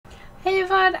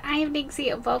everyone, I'm Nixie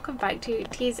and welcome back to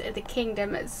Tears of the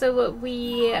Kingdom. So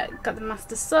we got the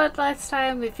Master Sword last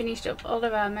time, we finished up all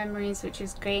of our memories, which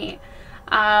is great.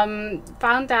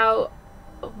 Found out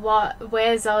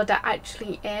where Zelda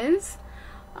actually is.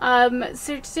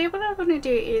 So today what I want to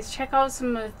do is check out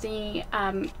some of the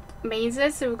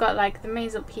mazes. So we've got like the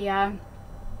maze up here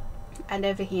and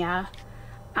over here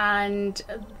and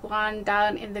one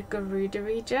down in the Garuda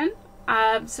region.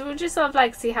 So we'll just sort of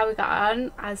like see how we got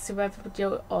on as to whether we'll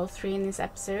do all three in this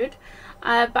episode.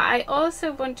 But I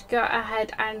also want to go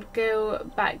ahead and go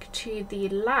back to the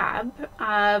lab,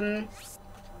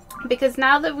 because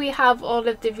now that we have all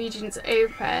of the regions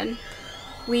open,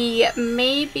 we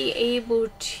may be able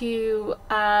to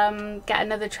get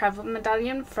another travel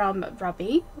medallion from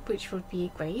Robbie, which would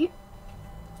be great.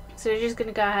 So we're just going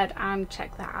to go ahead and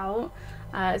check that out,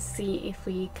 see if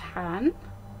we can.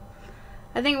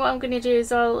 I think what I'm going to do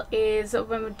as well is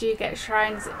when we do get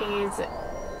shrines is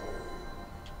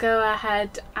go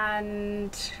ahead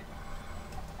and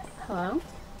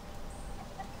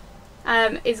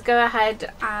go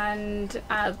ahead and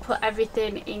put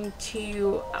everything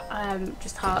into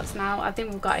just hearts now. I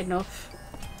think we've got enough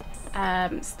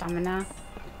stamina.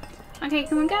 Okay,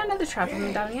 can we get another travel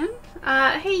medallion?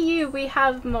 Hey you, we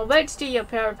have more work to do. Your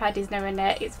power pad is nowhere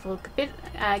near its full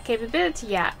capability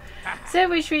yet. So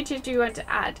which region do you want to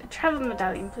add? A travel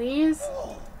medallion, please.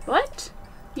 What?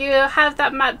 You have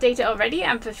that map data already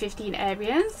and for 15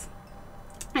 areas?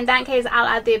 In that case, I'll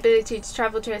add the ability to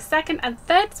travel to a second and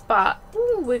third spot.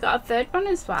 Ooh, we got a third one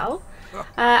as well.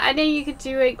 I know you could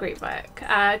do it. Great work.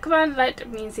 Come on, let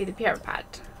me see the power pad.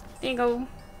 There you go.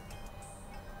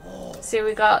 So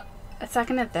we got a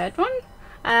second and third one.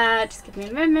 Just give me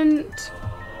a moment.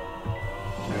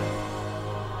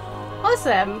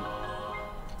 Awesome.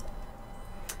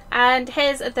 And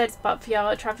here's a third spot for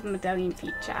your travel medallion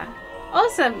feature.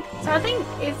 Awesome. So I think,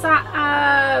 is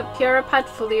that Pura Pad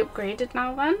fully upgraded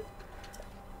now then?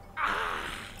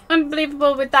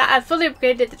 Unbelievable. With that, I've fully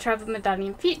upgraded the travel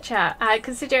medallion feature. I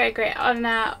consider it a great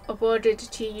honour awarded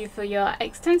to you for your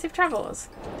extensive travels.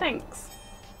 Thanks.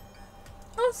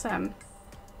 Awesome.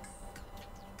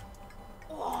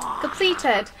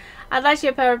 Completed. I'd like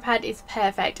your power pad is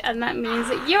perfect, and that means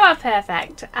that you are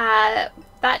perfect.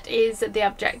 That is the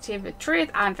objective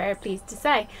truth, I'm very pleased to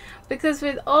say, because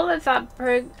with all of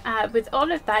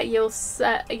that,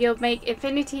 you'll make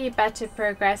infinity better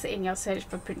progress in your search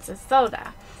for Princess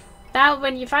Zelda. Now,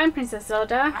 when you find Princess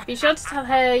Zelda, be sure to tell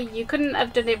her you couldn't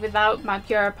have done it without my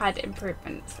Pura Pad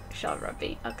improvements. Sure,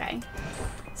 Robbie. Okay.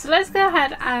 So let's go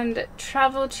ahead and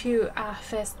travel to our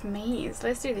first maze.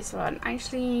 Let's do this one.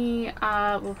 Actually,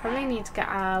 we'll probably need to get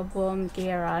our warm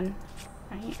gear on,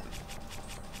 right?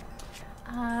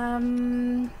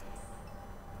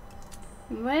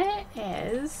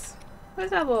 Where's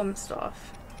our warm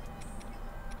stuff?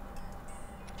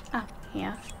 Ah,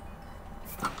 here.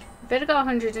 We've better got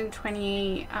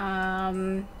 128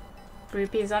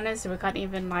 rupees on us, so we can't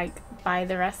even like buy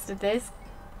the rest of this.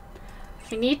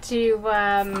 We need to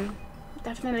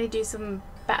definitely do some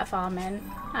better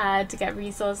farming to get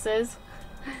resources.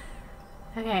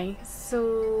 Okay,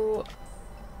 so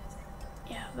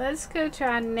yeah, let's go to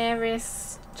our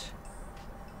nearest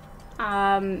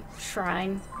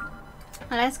shrine.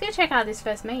 And let's go check out this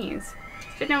first maze.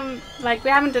 We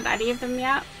haven't done any of them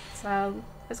yet, so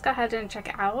let's go ahead and check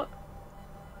it out.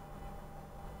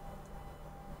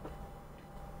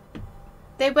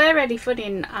 They were really fun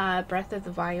in Breath of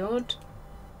the Wild.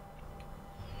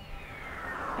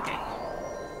 Okay.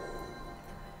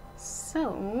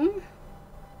 So,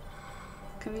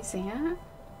 can we see it?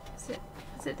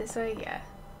 Is it this way? Yeah.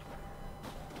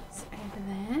 It's over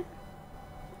there.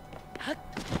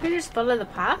 Can we just follow the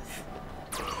path?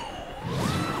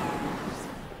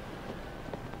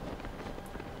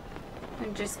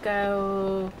 And just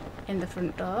go in the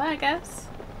front door, I guess.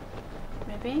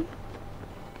 Maybe.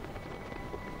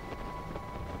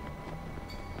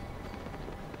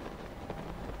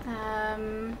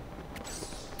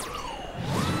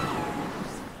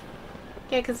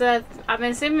 Yeah, because I'm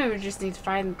assuming we just need to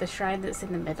find the shrine that's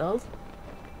in the middle.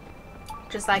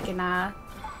 Just like in our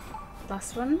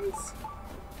last ones.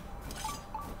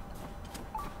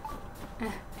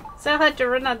 So hard to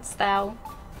run on style.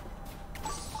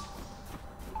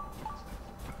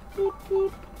 Beep,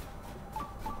 beep.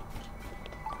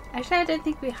 Actually, I don't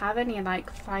think we have any like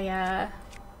fire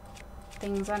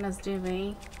things on us, do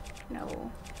we? No.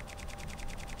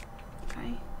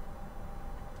 Okay.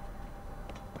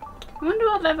 I wonder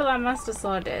what level our Master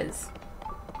Sword is.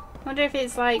 I wonder if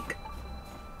it's like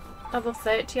level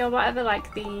 30 or whatever, like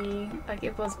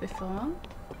it was before.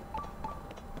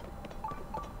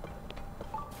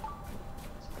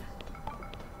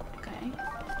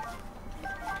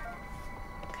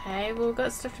 Okay, well, we've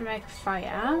got stuff to make a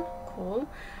fire. Cool.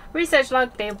 Research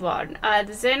log day 1.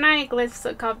 The Zonai glyphs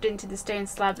are carved into the stone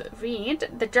slab read.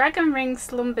 The dragon ring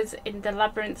slumbers in the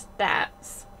labyrinth's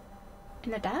depths.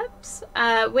 In the depths?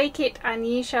 Wake it and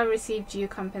ye shall receive due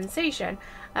compensation.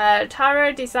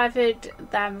 Taro deciphered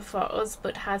them for us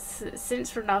but has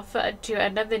since run off to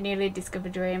another newly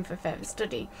discovered realm for further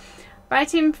study.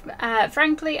 Writing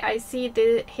frankly, I see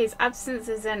his absence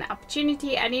as an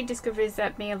opportunity. Any discoveries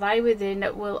that may lie within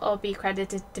will all be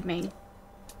credited to me.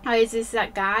 Oh, is this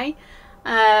that guy?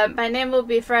 My name will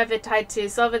be forever tied to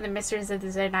solving the mysteries of the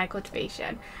Zonai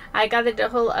cultivation. I gathered a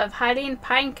hull of hiding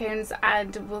pine cones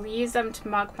and will use them to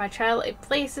mark my trail in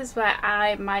places where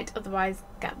I might otherwise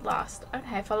get lost.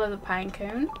 Okay, follow the pine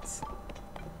cones.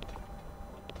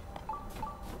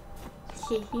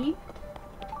 Hehe.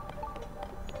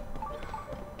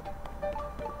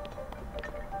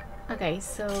 Okay,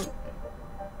 so...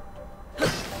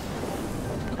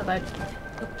 Oh god.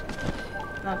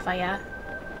 Not fire.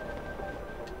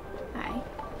 Hi.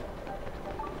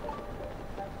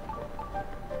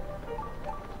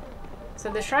 So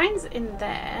the shrine's in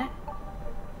there.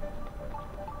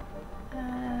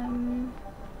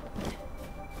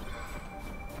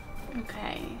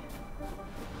 Okay.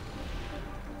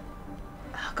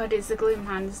 Oh god, it's the gloom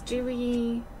hands. Do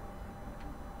we...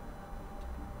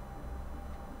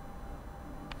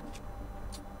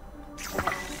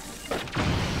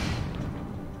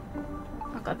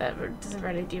 God, that doesn't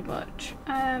really do much.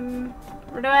 Run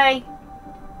away!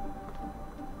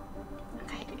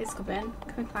 Okay, it's coming.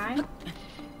 Can we climb?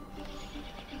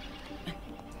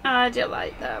 Oh, I don't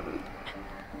like them.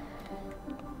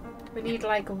 We need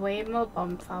like way more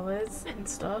bomb flowers and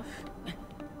stuff.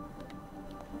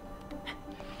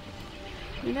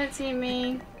 You don't see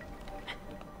me.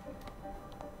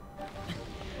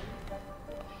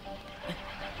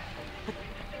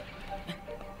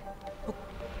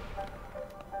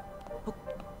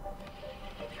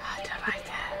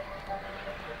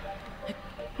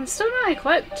 I'm still not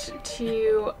equipped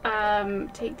to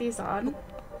take these on.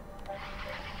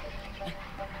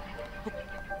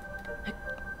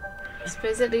 I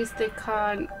suppose at least they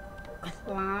can't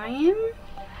climb,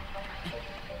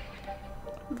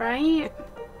 right?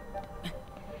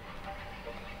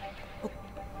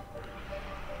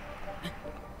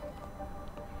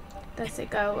 Does it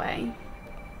go away?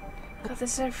 God, they're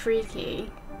so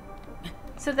freaky.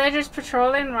 So they're just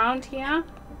patrolling around here?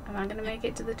 Am I gonna make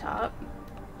it to the top?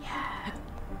 Yeah.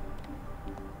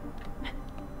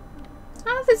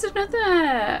 Oh, there's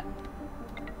another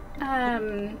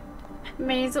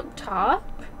maze up top.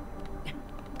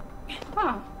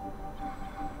 Huh.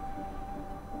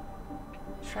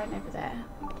 Shrine over there.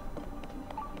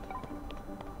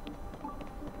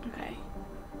 Okay.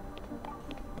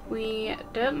 We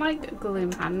don't like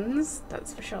gloom hands,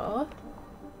 that's for sure.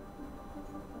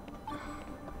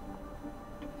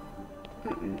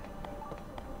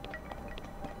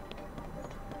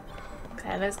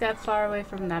 Okay, let's get far away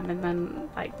from them and then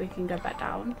like we can go back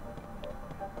down.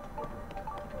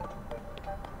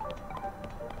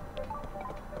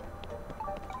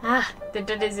 Ah, the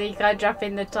Dunazika drop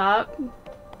in the top.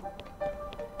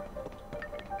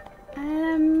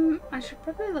 I should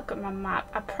probably look at my map.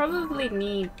 I probably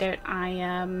need, don't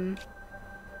I,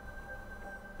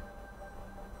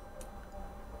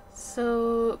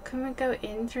 so can we go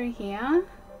in through here?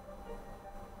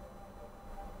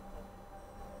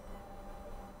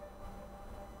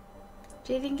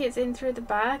 Do you think it's in through the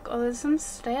back? Oh, there's some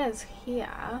stairs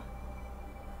here.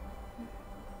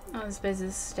 Oh, I suppose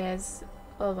there's stairs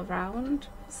all around.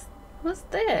 What's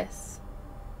this?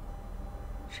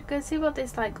 Should go see what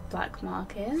this like black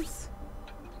mark is.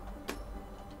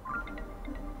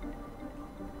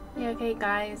 You okay,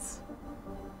 guys?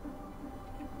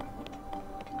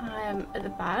 I am at the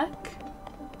back.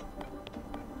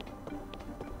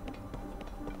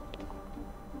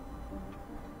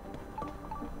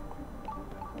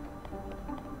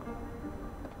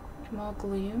 More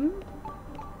gloom.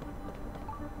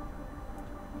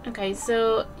 Okay,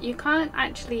 so you can't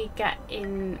actually get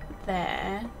in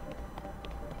there.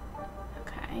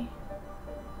 Okay.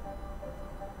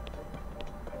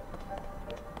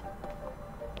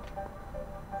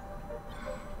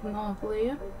 More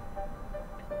gloom.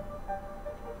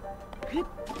 Okay.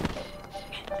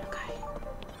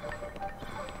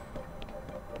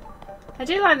 I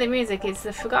do like the music. It's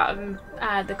the forgotten,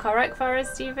 the correct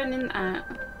forest even in that.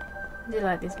 I do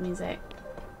like this music.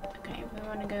 Okay, we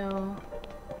want to go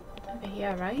over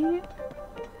here, right?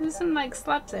 There's some like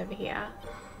slabs over here.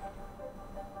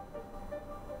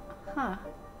 Huh.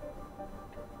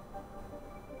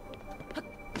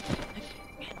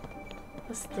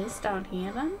 What's this down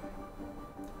here then?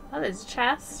 Oh, there's a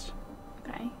chest.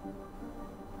 Okay.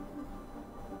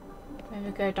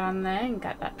 Maybe go down there and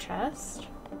get that chest.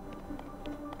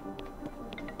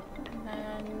 And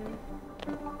then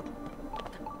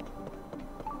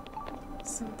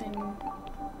something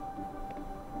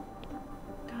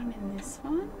down in this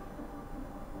one.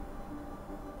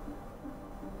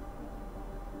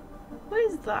 What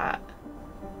is that?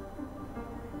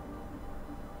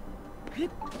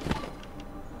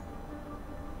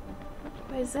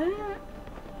 What is that?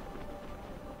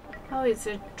 Oh, it's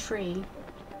a tree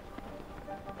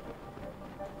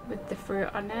with the fruit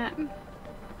on it.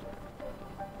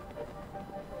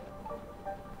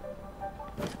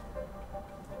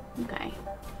 Okay.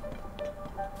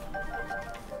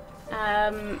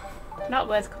 Not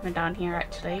worth coming down here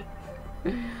actually.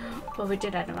 But we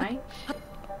did anyway.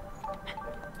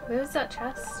 Where's that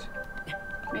chest?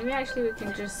 Maybe actually we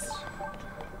can just...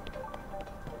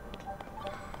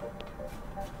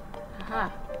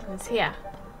 Aha, it was here.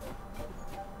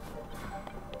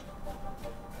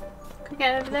 Can we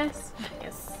get over this?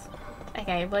 Yes.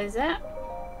 Okay, what is it?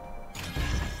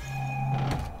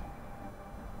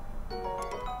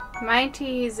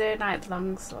 Mighty Zonite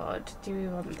Longsword. Do we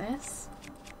want this?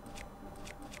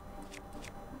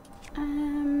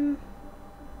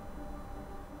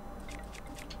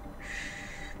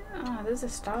 Oh, there's a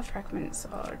star fragment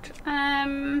sword.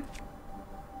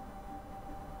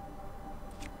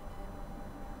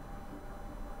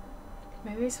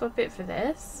 Maybe swap it for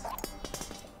this.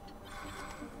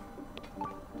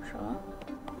 Sure.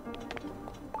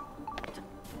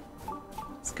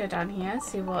 Let's go down here,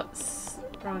 see what's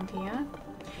around here.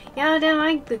 Yeah, I don't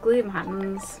like the gloom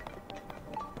hands.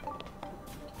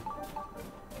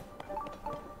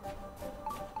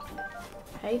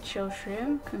 Hey, chill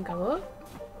shroom can go up.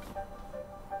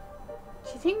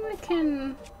 Do you think we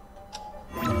can?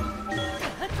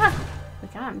 Ah, we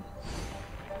can.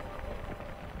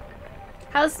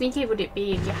 How sneaky would it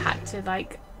be if you had to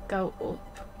like go up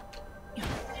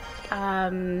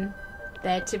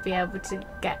there to be able to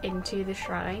get into the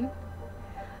shrine?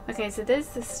 Okay, so there's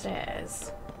the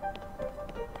stairs.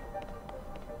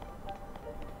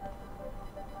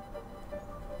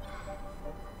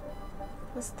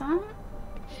 What's that?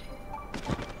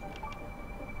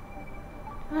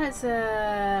 Oh, it's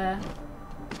a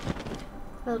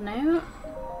little note.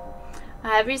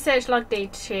 Research log day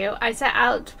 2. I set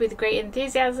out with great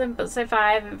enthusiasm, but so far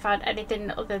I haven't found anything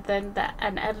other than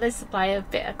an endless supply of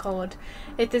bitter cord.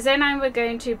 If the Zonine were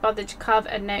going to bother to carve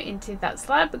a note into that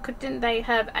slab, couldn't they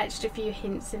have etched a few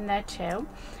hints in there too?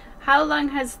 How long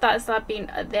has that slab been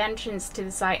at the entrance to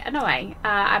the site anyway?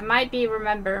 I might be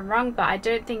remembering wrong, but I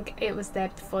don't think it was there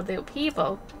before the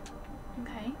upheaval.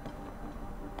 Okay.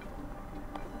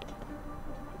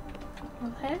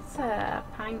 Well, here's a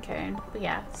pine cone. But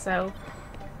yeah, so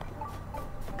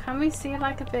can we see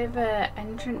like a bit of a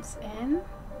entrance in?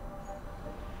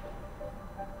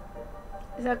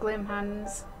 Is that gloom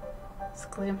hands? It's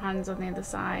gloom hands on the other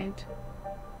side.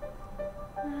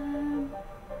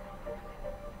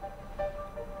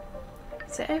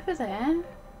 Is it over there?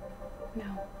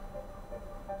 No.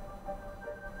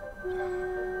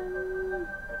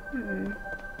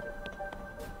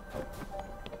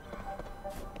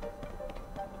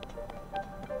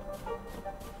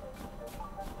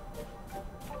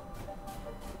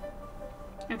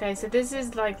 Okay, so this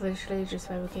is like literally just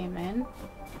where we came in.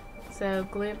 So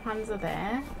gloom hands are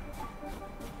there.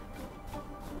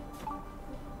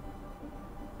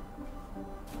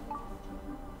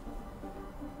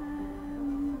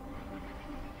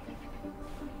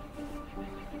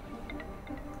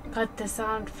 God, they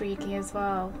sound freaky as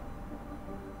well.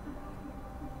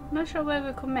 Not sure where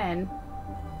we come in.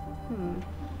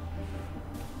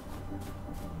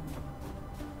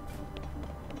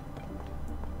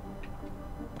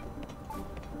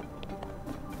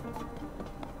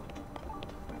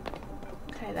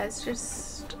 Okay, let's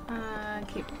just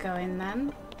keep going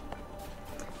then.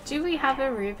 Do we have a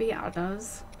ruby on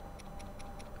us?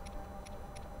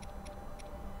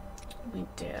 We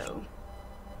do.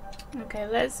 Okay,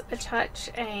 let's attach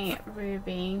a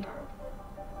ruby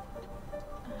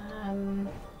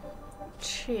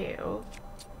to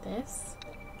this.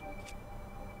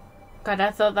 God,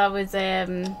 I thought that was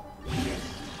I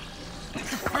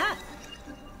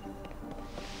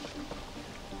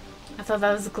thought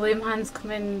that was gloom hands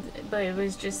coming, but it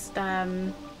was just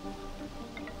it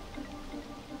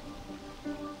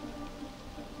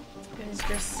was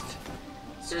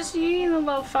just you,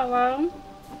 little fellow.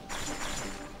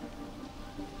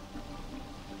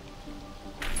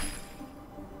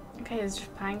 Okay, it's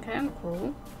just pine cone,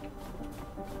 cool.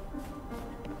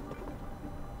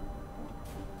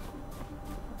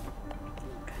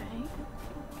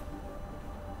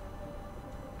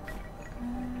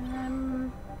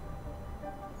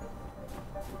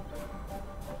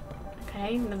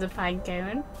 Okay, another pine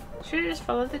cone. Should we just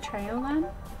follow the trail then?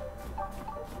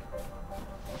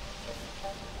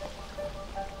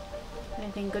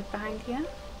 Anything good behind here?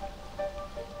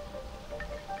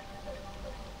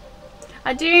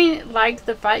 I do like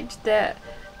the fact that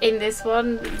in this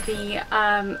one the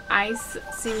ice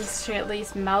seems to at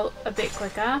least melt a bit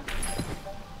quicker.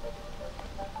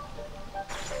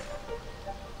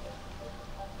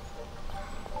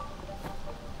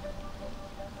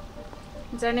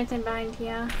 Is there anything behind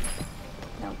here?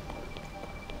 Nope.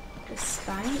 Just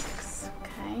spikes.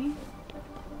 Okay.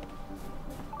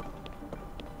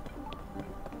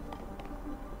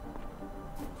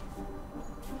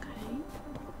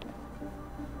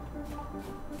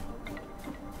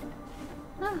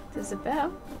 Oh, there's a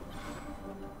bell.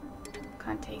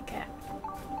 Can't take it.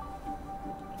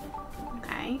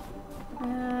 Okay.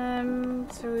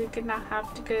 So we're gonna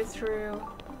have to go through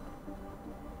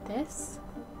this.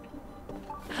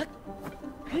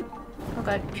 Oh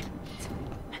god.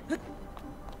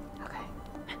 Okay.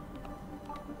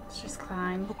 Let's just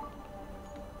climb.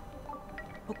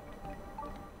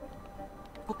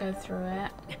 Go through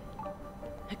it.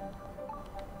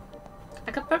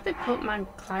 I could probably put my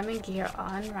climbing gear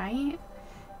on, right?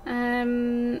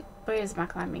 Where's my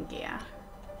climbing gear?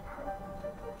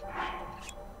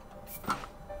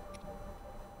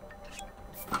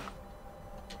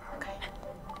 Okay.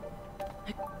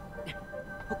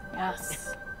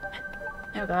 Yes.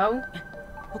 There we go.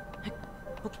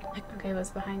 Okay,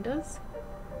 what's behind us?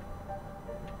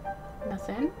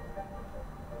 Nothing.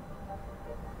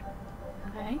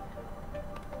 Okay.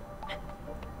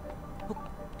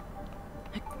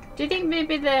 Do you think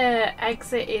maybe the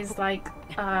exit is like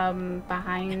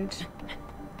behind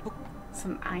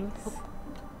some ice?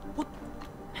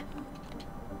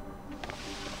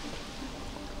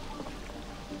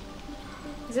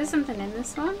 Is there something in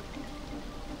this one?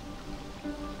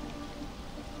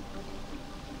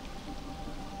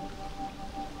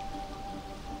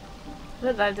 I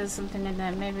look like there's something in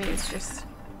there. Maybe it's just...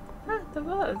 Ah, there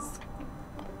was.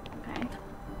 Okay.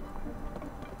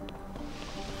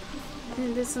 I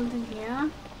think there's something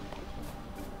here.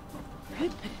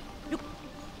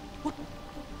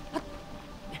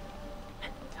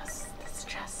 Yes, this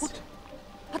chest.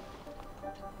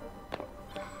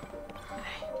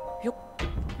 Okay.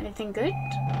 Anything good?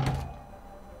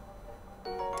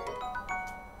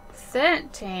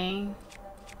 13.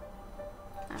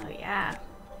 Oh yeah.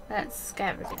 Let's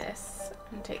get rid of this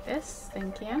and take this.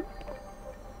 Thank you.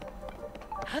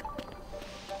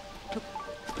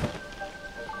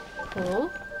 Cool.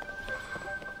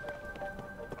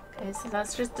 Okay, so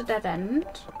that's just a dead end.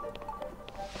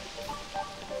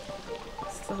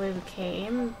 That's the way we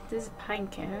came. There's a pine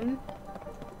cone.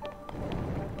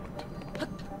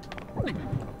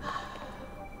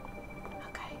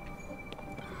 Okay.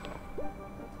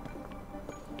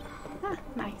 Ah,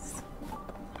 nice.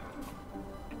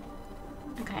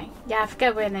 Okay. Yeah, I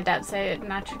forget we're in the depth, so it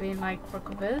naturally like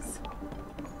recovers.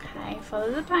 Okay, follow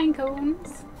the pine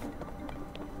cones.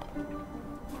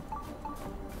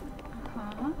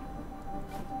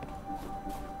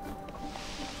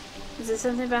 Is there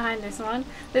something behind this one?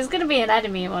 There's gonna be an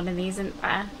enemy in one of these, isn't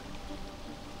there?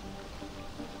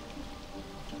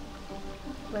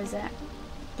 What is it?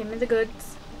 Give me the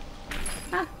goods.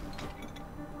 Ah.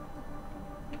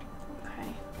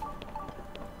 Okay.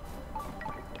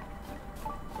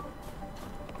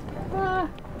 Ah.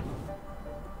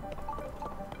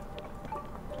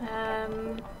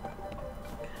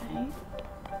 Okay.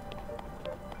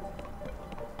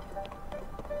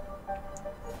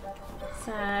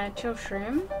 Chill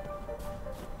shroom.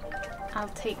 I'll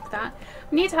take that.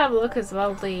 We need to have a look as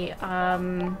well the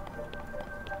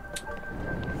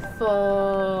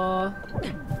for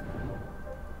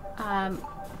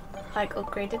like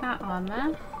upgrading our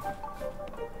armor.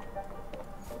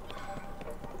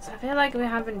 So I feel like we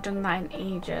haven't done that in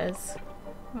ages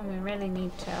when we really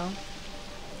need to.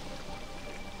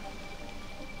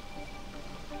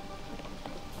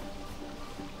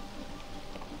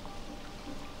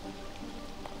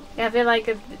 Yeah, I feel like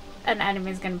if an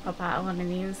enemy is going to pop out of one of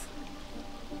these.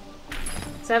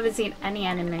 So I haven't seen any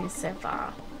enemies so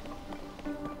far.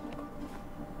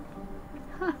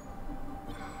 Huh.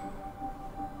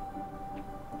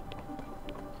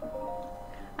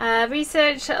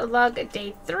 Research log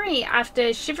day 3.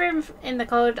 After shivering in the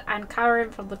cold and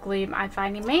cowering from the gloom, I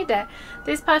finally made it.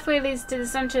 This pathway leads to the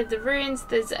center of the ruins.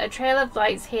 There's a trail of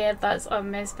lights here that's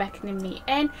almost beckoning me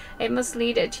in. It must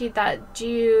lead to that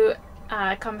due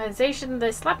compensation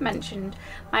the slab mentioned.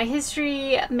 My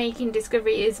history-making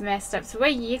discovery is mere steps away.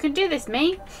 You can do this,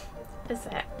 me. Is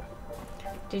it?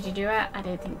 Did you do it? I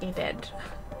don't think you did.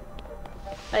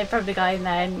 They probably got in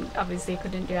there and obviously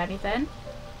couldn't do anything.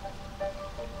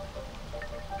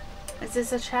 Is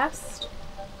this a chest?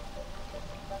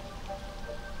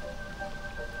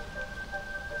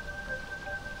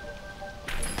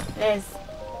 It is.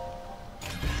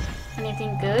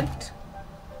 Anything good?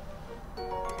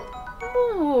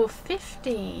 Ooh,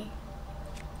 50.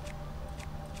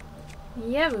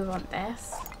 Yeah, we want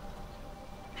this.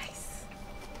 Nice.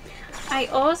 I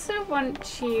also want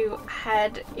to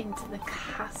head into the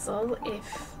castle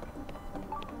if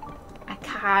I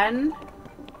can.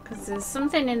 Because there's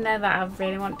something in there that I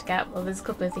really want to get. Well, there's a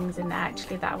couple of things in there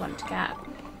actually that I want to get.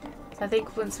 So I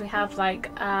think once we have like,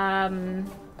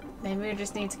 maybe we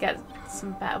just need to get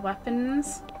some better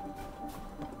weapons.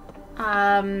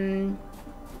 And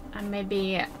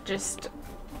maybe just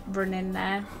run in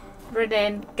there. Run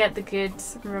in, get the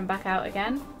goods, and run back out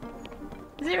again.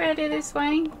 Is it ready this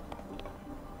way?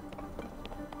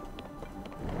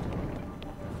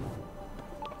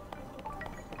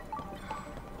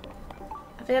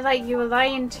 I feel like you were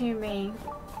lying to me.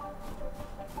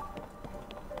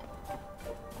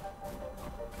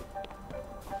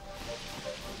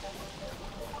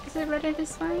 Is it ready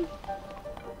this way?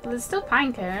 Well, there's still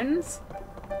pine cones.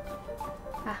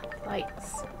 Ah,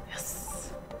 lights.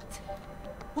 Yes.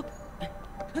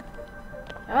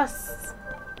 Yes.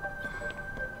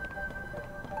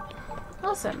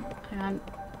 Awesome. Hang on.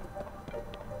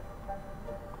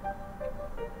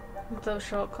 A little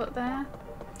shortcut there.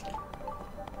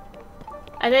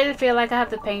 I don't feel like I have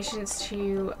the patience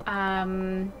to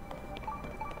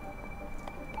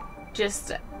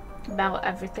just melt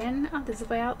everything. Oh, there's a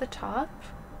way out the top.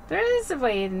 There is a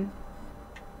way in.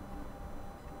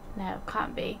 No,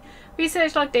 can't be.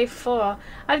 Research log day 4.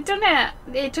 I've done it.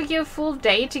 It took you a full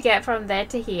day to get from there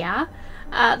to here.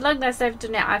 Long last I've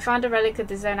done it, I found a relic of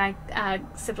the Zonai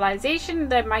civilization.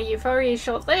 That my euphoria is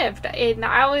short-lived. In the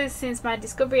hours since my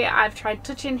discovery, I've tried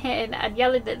touching, hitting, and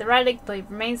yelling at the relic, but it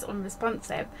remains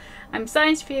unresponsive. I'm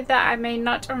starting to fear that I may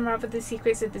not unravel the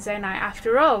secrets of the Zonai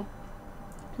after all.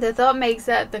 The thought makes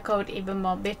the cold even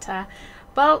more bitter.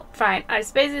 Well, fine. I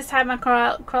suppose it's time I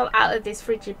crawl out of this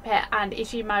frigid pit and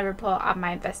issue my report on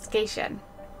my investigation.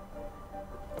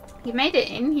 You made it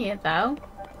in here, though.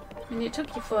 I mean, it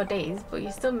took you 4 days, but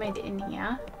you still made it in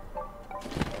here.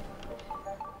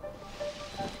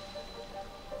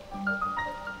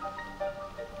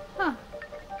 Huh.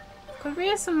 Could we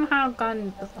have somehow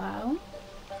gone below?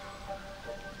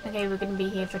 Okay, we're going to be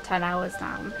here for 10 hours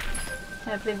now.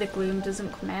 Hopefully the gloom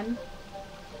doesn't come in.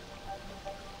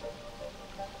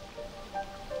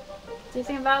 Do you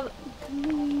think about...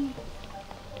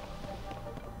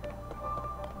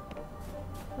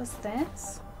 What's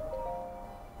this?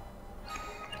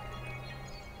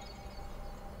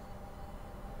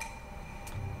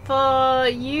 For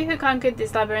you who conquered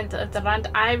this labyrinth of the land,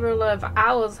 I, ruler of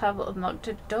owls, have unlocked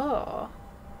a door.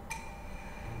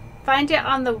 Find it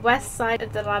on the west side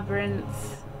of the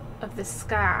labyrinth of the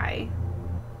sky.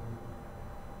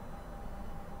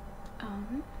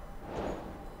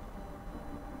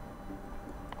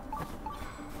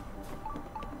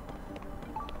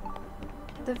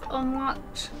 They've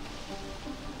unlocked.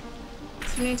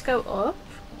 So we need to go up.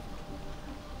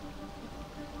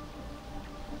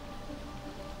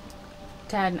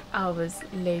 "10 hours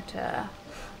later."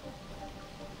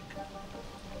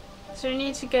 So we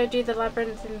need to go do the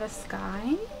labyrinth in the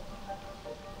sky.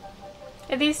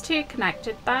 Are these two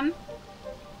connected then?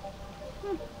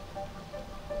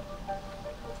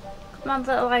 Come on,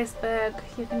 little iceberg,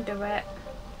 you can do it.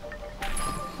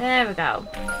 There we go.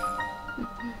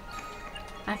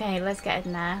 Okay, let's get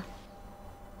in there.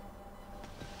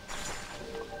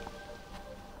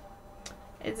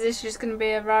 Is this just going to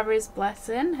be a Rari's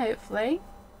blessing, hopefully?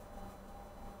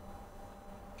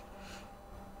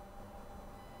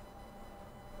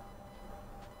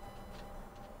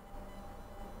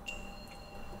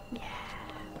 Yeah.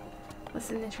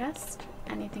 What's in the chest?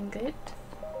 Anything good?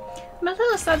 I'm a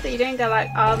little sad that you don't get like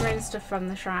armor and stuff from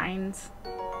the shrines.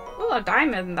 Oh, a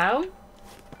diamond though.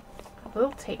 I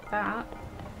will take that.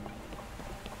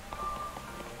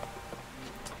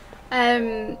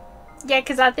 Yeah,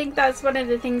 because I think that's one of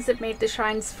the things that made the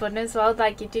shrines fun as well.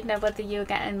 Like, you didn't know whether you were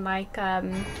getting like,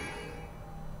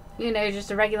 you know, just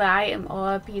a regular item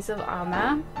or a piece of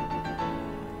armor.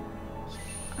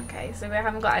 Okay, so we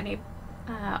haven't got any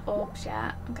orbs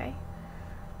yet. Okay.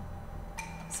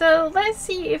 So let's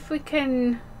see if we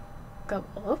can go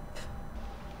up.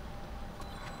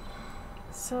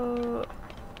 So...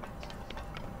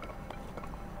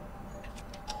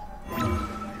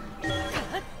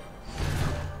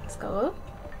 go.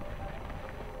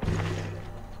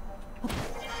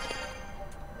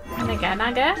 And again,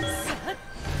 I guess.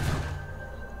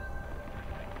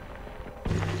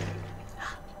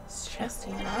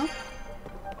 velocity now.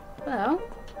 Hello.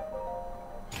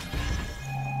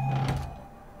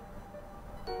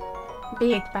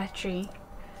 Big battery.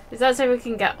 Is that so we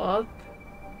can get up?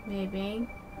 Maybe.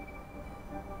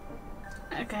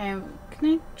 Okay, can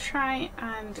I try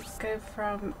and go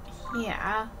from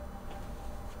here?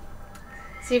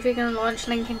 See if we can launch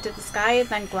Link into the sky and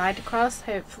then glide across,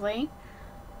 hopefully.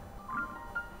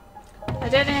 I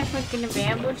don't know if we're going to be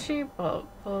able to, but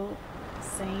we'll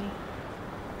see.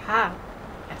 Ha!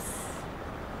 Yes.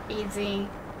 Easy.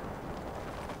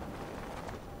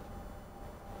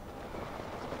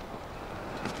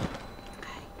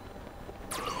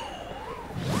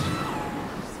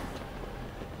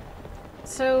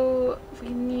 So we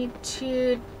need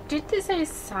to, did they say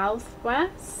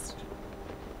southwest?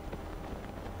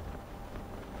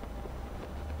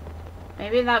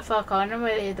 Maybe that far corner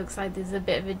where it looks like there's a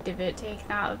bit of a divot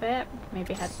taken out of it.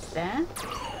 Maybe head to there.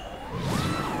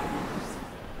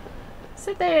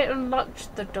 So they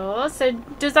unlocked the door. So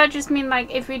does that just mean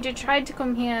like if we did tried to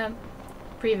come here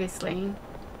previously,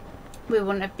 we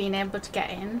wouldn't have been able to get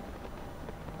in?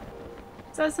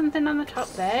 Is that something on the top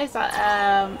there? Is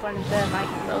that one of the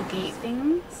like little gate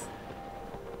things?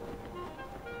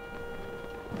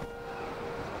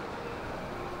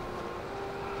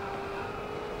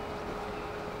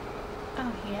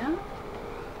 Oh, here?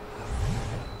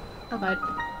 Oh god.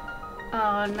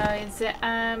 Oh no, is it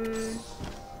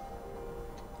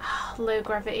low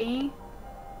gravity?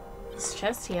 It's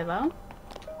just here though.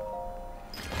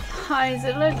 Oh, is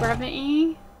it low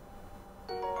gravity?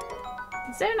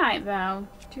 Zonite though.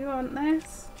 Do you want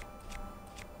this?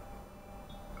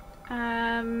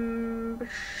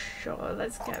 Sure,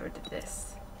 let's get rid of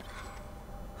this.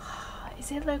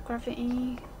 Is it low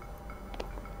gravity?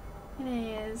 It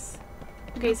is.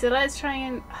 Okay, so let's try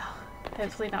and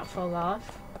hopefully not fall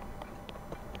off.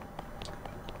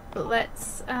 But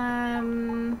let's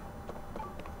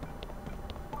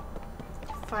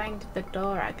find the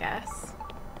door, I guess.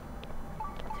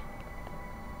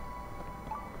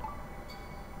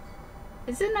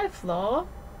 Is there no floor?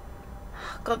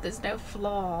 Oh god, there's no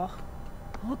floor.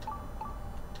 Oh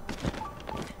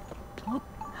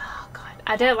god,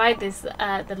 I don't like this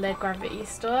the low gravity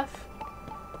stuff.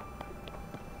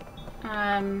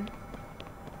 Oh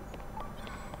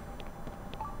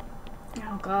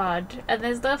god, and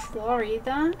there's no floor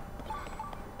either.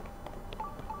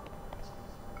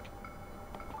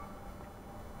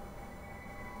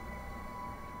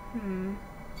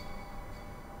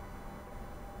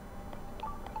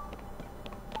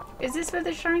 Is this where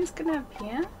the shrine's gonna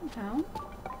appear? No.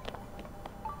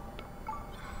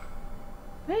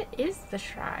 Where is the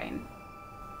shrine?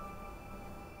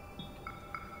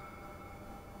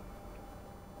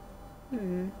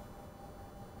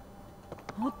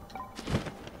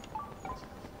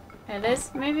 Yeah,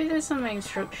 maybe there's some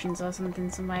instructions or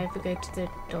something somewhere if we go to the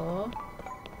door.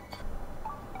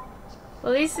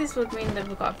 Well, at least this would mean that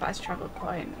we've got a fast travel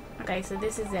point. Okay, so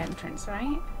this is the entrance,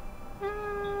 right?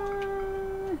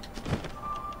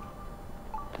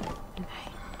 Okay.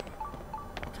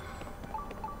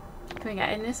 Can we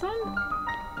get in this one?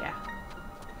 Yeah.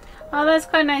 Oh, that's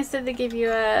quite nice that they give you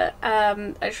a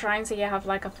shrine so you have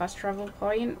like a fast travel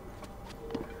point.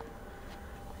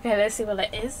 Okay, let's see what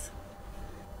it is.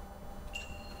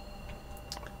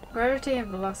 Gravity and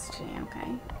velocity,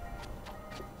 okay.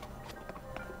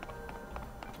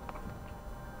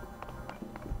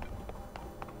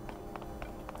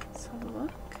 Let's have a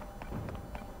look.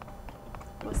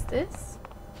 What's this?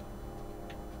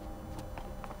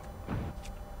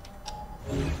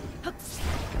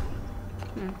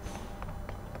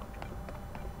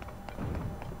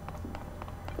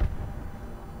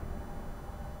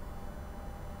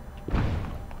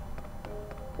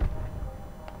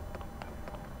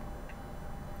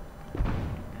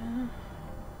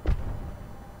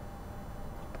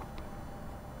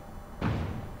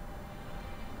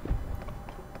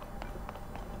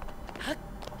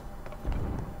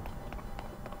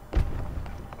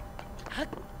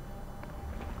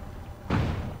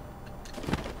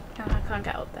 Can't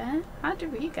get up there. How do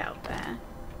we get up there?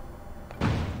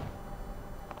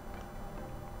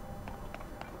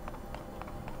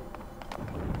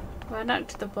 Well, I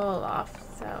knocked the ball off,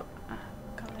 so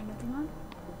got another one.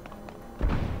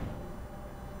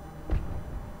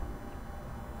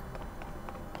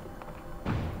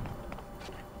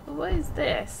 But what is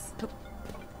this?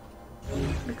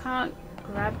 We can't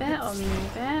grab it or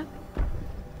move it.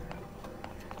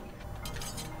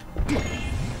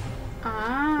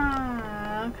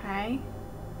 Ah, okay.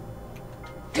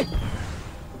 Okay.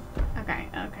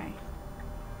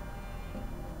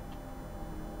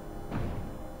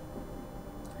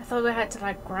 I thought we had to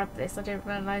like grab this. I didn't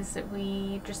realise that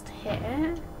we just hit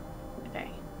it. Okay.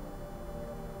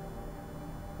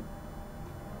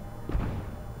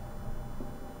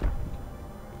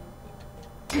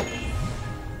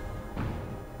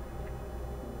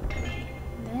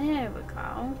 There we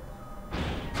go.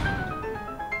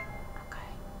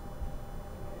 Okay.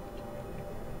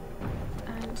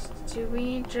 And do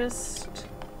we just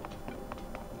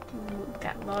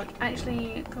get lodged?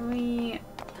 Actually, can we...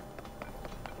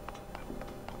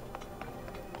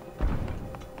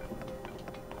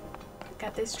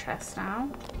 get this chest now?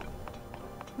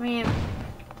 I mean,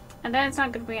 I know it's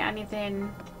not going to be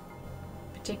anything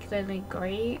particularly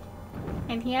great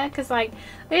in here, because like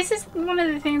this is one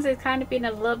of the things that's kind of been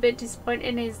a little bit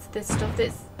disappointing, is the stuff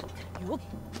that's... Okay.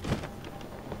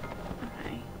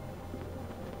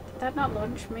 Did that not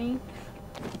launch me?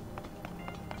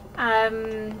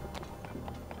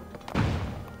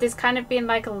 There's kind of been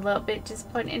like a little bit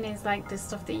disappointing is like the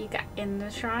stuff that you get in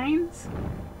the shrines.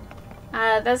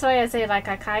 That's why I say like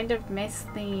I kind of miss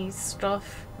the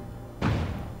stuff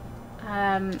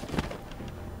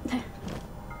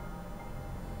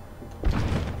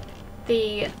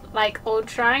the like old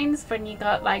shrines when you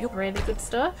got like really good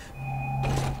stuff.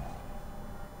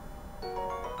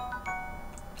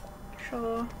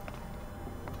 Sure.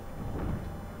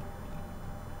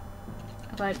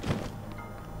 But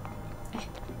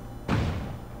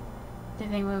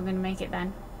didn't think we were gonna make it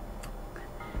then.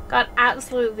 Got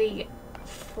absolutely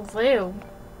flew.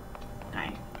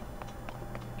 Okay.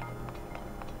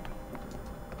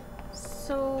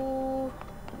 So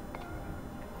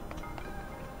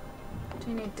do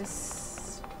you need to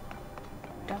stop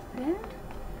it?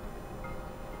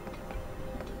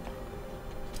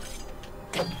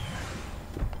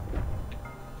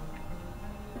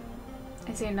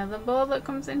 I see another ball that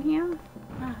comes in here.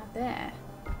 Ah, there.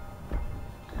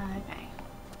 Okay.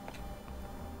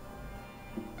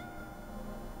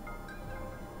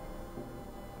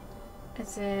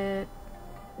 Is it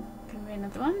gonna be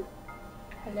another one?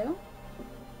 Hello?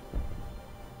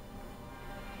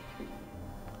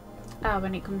 Oh,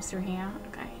 when it comes through here.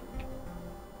 Okay.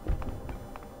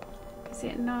 Is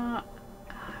it not?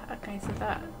 Okay, so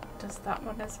that does that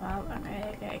one as well.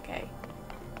 Okay, okay, okay.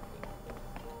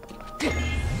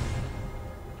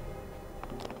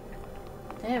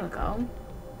 There we go.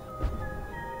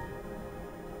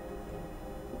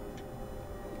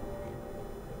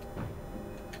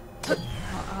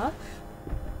 Off.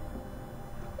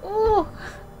 Ooh!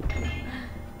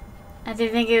 I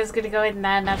didn't think it was going to go in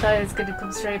there, and I thought it was going to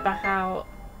come straight back out.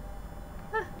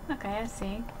 Ah, okay, I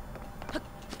see.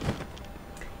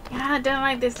 Yeah, I don't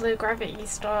like this low gravity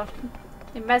stuff.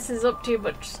 It messes up too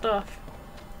much stuff.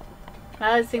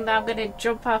 I always think that I'm going to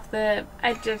jump off the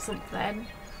edge of something.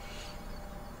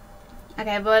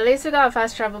 Okay, but at least we got a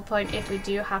fast travel point if we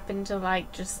do happen to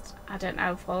like just, I don't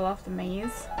know, fall off the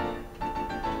maze.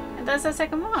 And that's the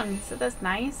second one, so that's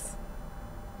nice.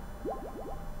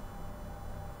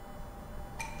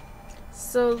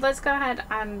 So let's go ahead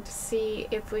and see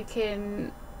if we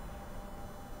can...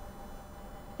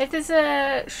 If there's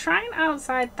a shrine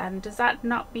outside then, does that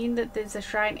not mean that there's a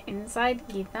shrine inside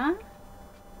either?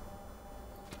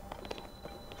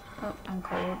 Oh, I'm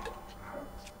cold.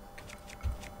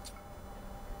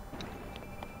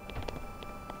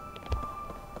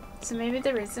 So maybe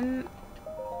there isn't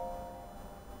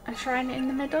a shrine in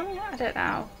the middle? I don't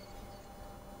know.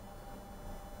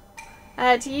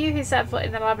 To you who set foot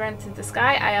in the labyrinth of the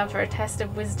sky, I offer a test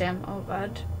of wisdom. Oh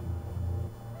god.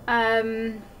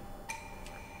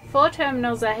 4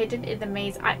 terminals are hidden in the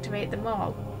maze. Activate them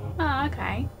all. Oh,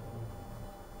 okay.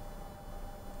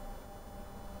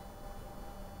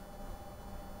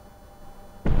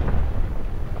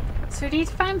 So we need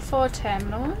to find 4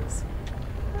 terminals.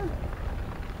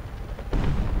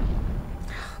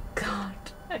 Oh god.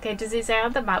 Okay, does it say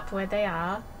on the map where they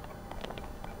are?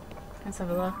 Let's have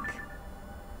a look.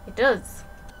 It does.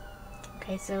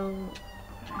 Okay, so...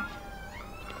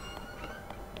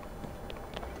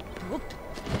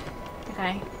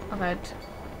 Okay, oh god.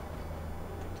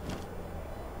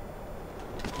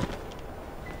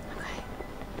 Okay.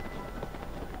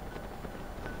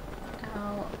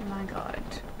 Oh my god.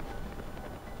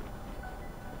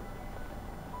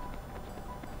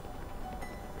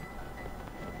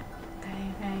 Okay,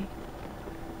 okay.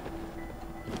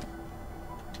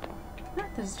 Oh,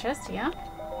 there's a chest here.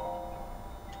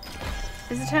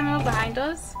 Is the terminal behind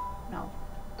us? No.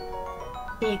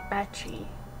 Big battery.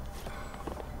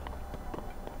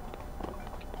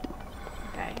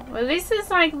 Okay. Well, at least there's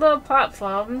like little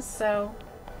platforms, so...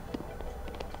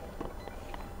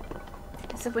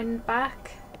 Is the wind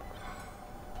back?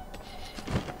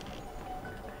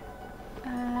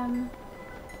 Can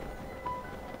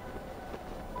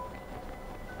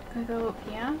I go up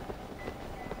here?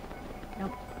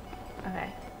 Nope.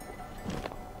 Okay.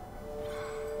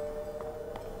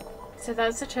 So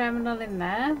that's the terminal in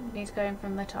there. We need to go in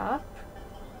from the top.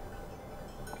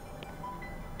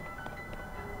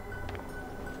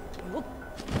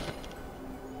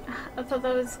 I thought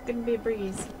that was gonna be a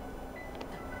breeze.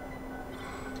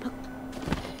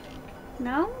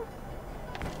 No?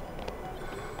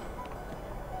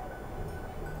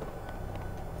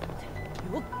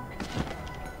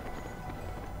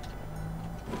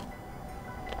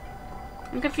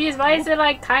 I'm confused. Why is it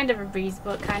like kind of a breeze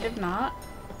but kind of not?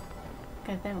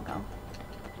 Okay, there we go.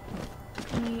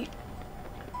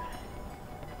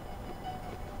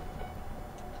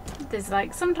 There's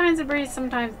like sometimes a breeze,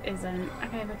 sometimes isn't.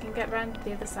 Okay, we can get around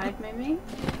the other side maybe.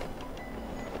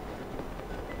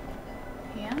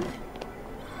 Here.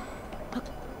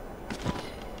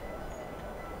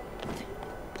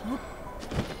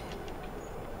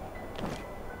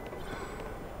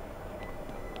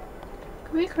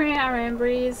 Can we create our own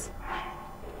breeze?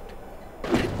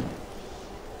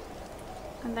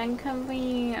 And then can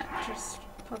we just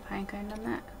put a pine cone on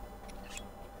that?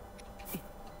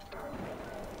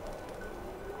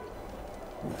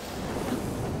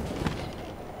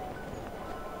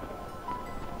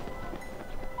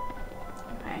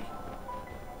 Okay.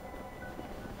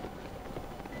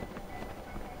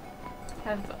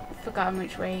 I've forgotten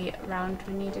which way round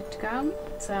we needed to go,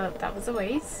 so that was a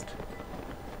waste.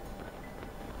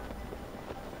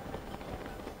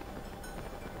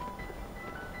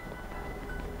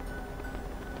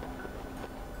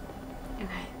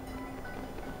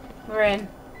 We're in.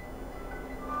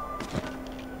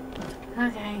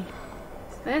 Okay.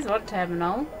 So there's one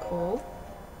terminal. Cool.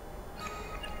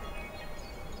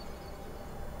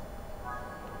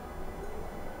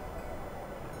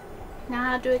 Now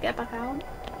how do we get back out?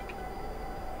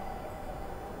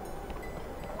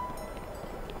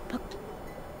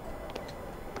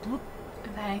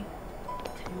 Okay.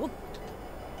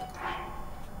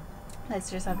 Let's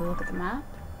just have a look at the map.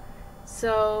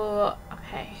 So,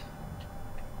 okay.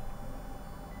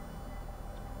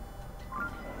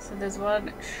 So there's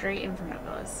one straight in front of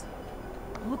us.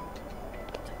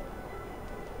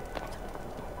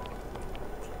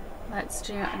 Let's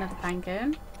do another pine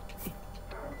cone.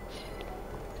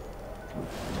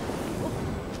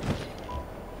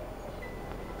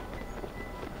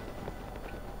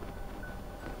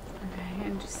 Okay,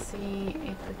 and just see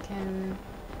if we can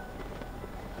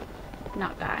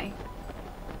not die.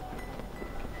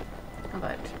 Oh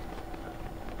good.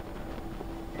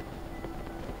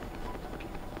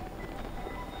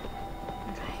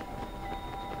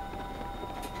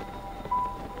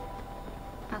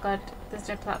 God, there's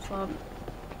no platform.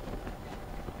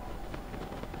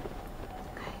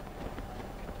 Okay.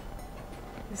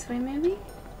 This way maybe?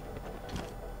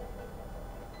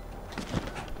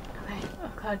 Okay,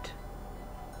 oh God.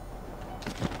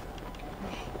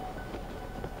 Okay.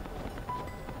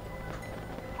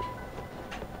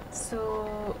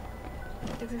 So,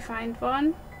 did we find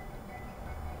one?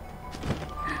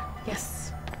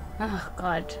 Yes. Oh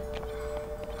God.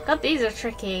 God, these are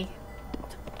tricky.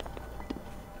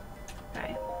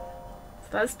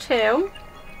 That's two.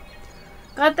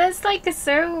 God, that's like a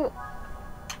so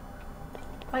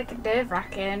like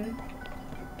nerve-wracking.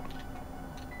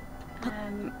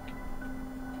 I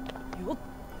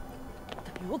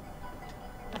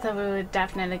thought we were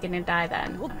definitely gonna die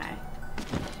then. Okay.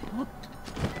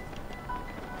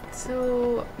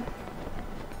 So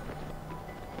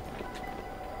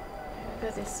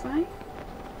go this way.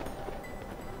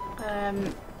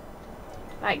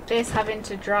 Like this having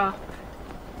to drop.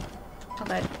 Oh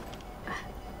god.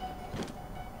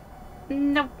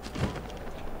 Nope.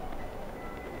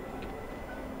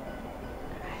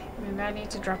 Maybe I need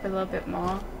to drop a little bit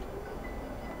more.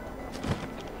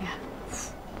 Yeah.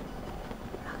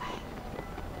 Okay.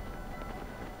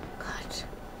 God.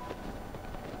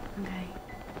 Okay.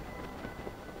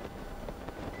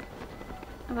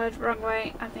 Oh god, wrong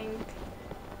way, I think.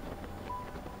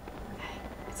 Okay.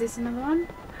 Is this another one?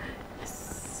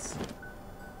 Yes.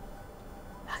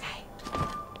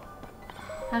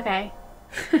 Okay.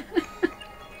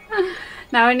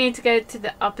 Now I need to go to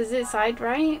the opposite side,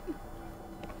 right?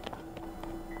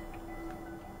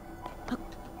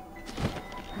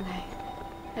 Okay.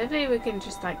 Hopefully we can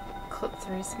just like cut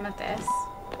through some of this.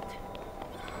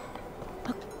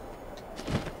 Can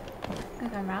I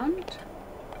go around?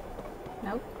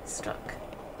 Nope, stuck.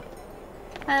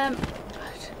 God.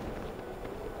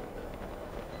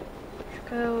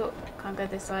 Go. Can't go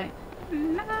this way.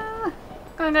 No.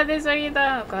 Can't go this way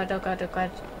either. Oh god, oh god, oh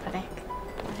god. Panic.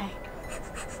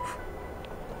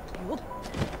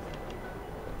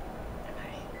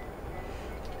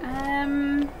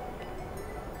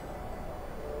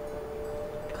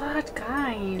 God,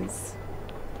 guys.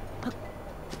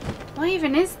 What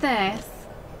even is this?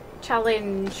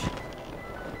 Challenge.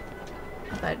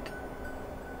 Oh, good.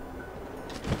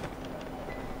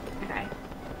 Okay.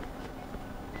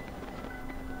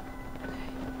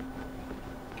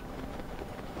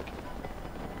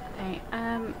 Okay,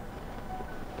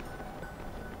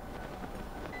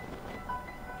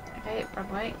 okay,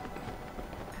 wrong way.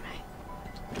 Okay.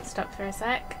 Stop for a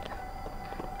sec.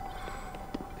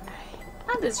 Okay.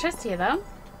 Oh, there's a chest here though.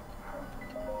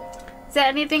 Is there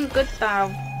anything good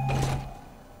though?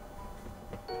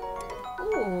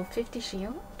 Ooh, 50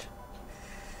 shield.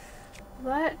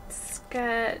 Let's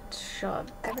get sure.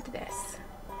 Get rid of this.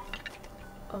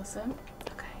 Awesome.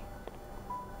 Okay.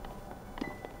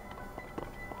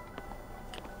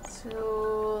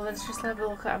 So let's just have a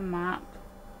look at a map.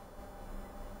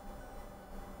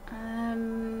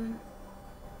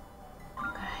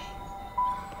 Okay.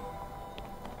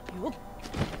 Oh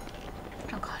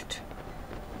god.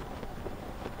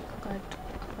 Oh god.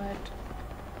 Oh god.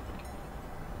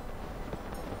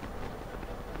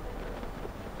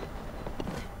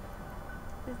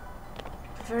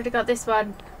 I've already got this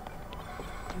one.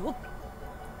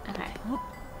 Okay.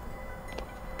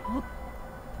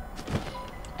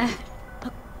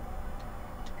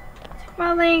 Come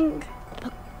on, Link.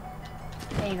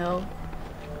 There you go.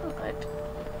 Oh, good.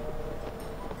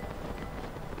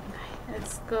 Okay,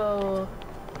 let's go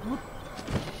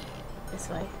this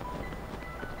way.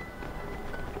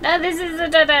 No, this is a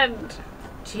dead end.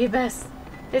 Jeebus.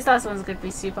 This last one's going to be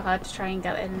super hard to try and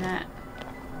get in there.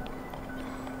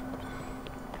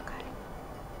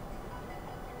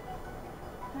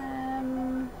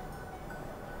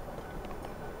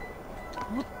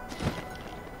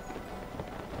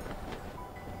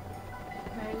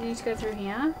 Go through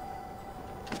here.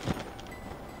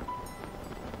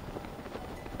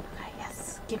 Okay,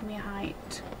 yes, give me a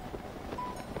height.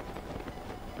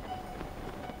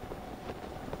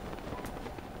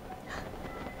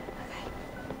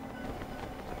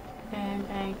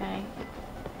 Okay.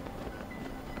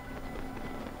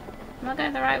 Am I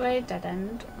going the right way? Dead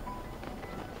end.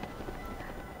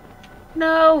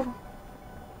 No!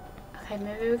 Okay,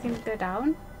 maybe we can go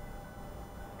down.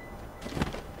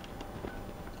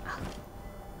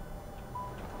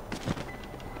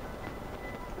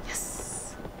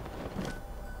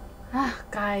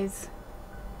 Guys,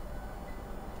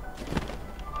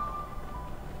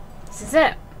 this is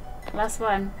it. Last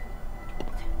one.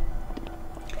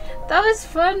 That was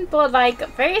fun, but like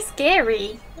very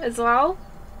scary as well.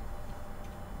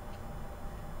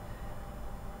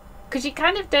 Because you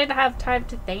kind of don't have time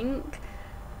to think.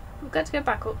 We've got to go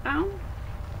back up now.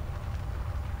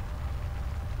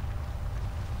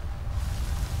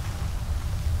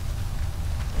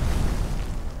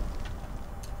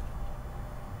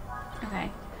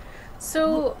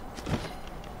 So,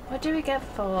 what do we get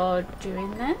for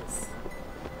doing this?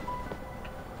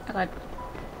 Oh god.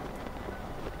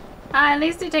 At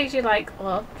least it takes you like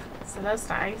up, so that's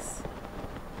nice.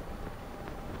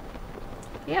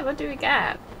 Yeah, what do we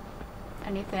get?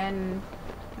 Anything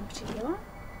in particular?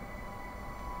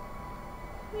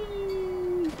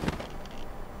 Whee.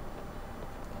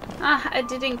 Ah, I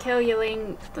didn't kill you,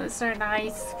 Link. That's so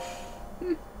nice.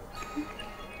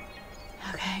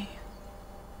 Okay.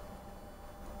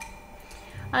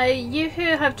 You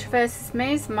who have traversed this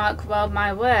maze mark well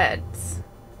my words.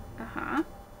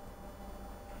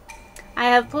 I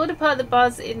have pulled apart the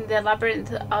bars in the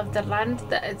labyrinth of the land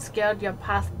that obscured your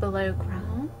path below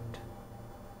ground.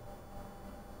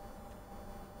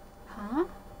 Huh?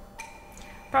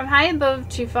 From high above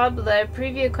to far below,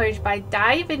 prove your courage by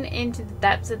diving into the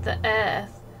depths of the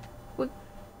earth. We're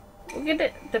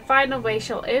gonna, the final way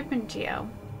shall open to you.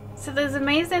 So there's a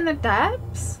maze in the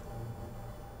depths?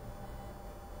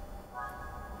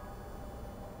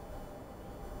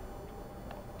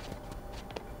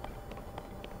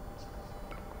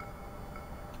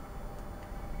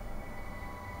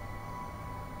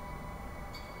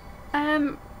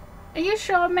 Are you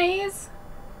sure, Maze?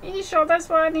 Are you sure that's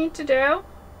what I need to do?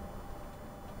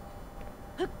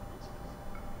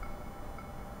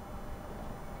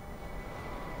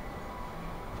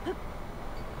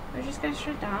 We're just going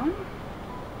straight down?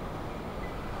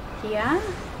 Here?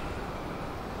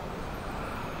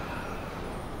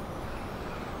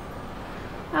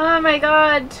 Oh my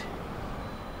god!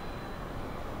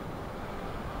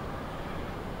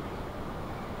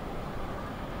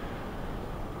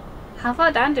 How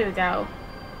far down do we go?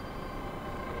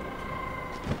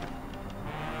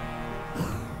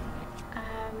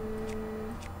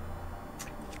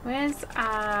 Where's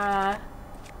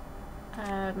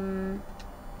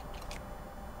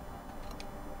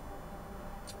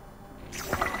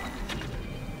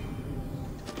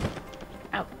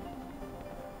Oh.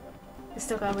 We've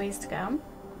still got a ways to go.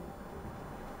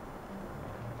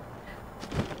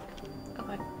 Oh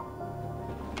god.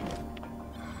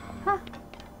 Huh.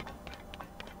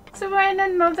 So we're in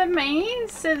another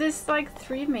maze? So there's like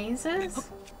 3 mazes?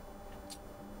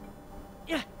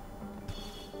 Yeah.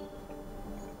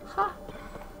 Huh.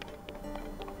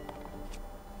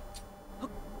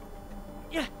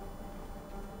 Yeah.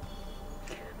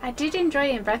 I did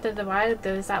enjoy in Breath of the Wild.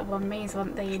 There was that one maze,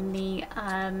 weren't they, in the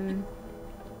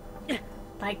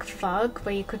like fog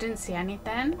where you couldn't see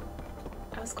anything.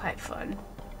 That was quite fun.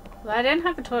 Well, I didn't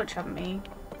have a torch on me.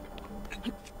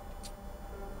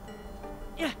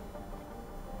 Yeah.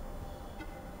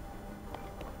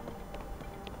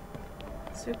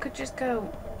 So we could just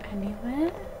go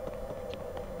anywhere.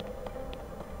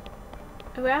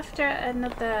 Are we after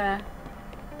another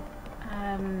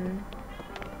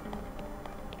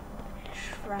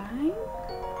shrine?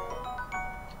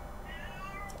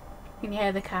 Can you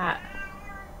hear the cat?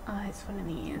 Oh, it's one of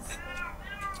these.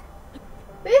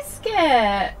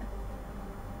 Biscuit!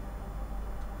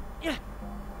 Yeah.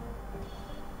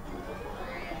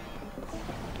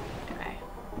 Okay.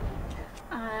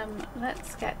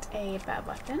 Let's get a better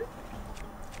weapon.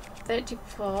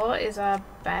 34 is our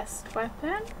best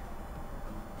weapon.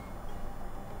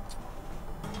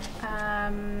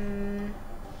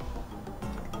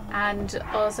 And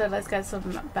also let's get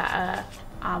some better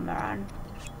armor on.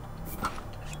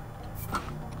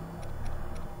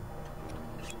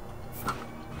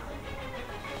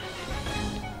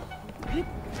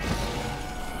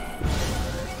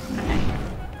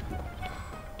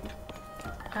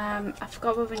 I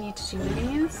forgot what we need to do with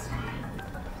these.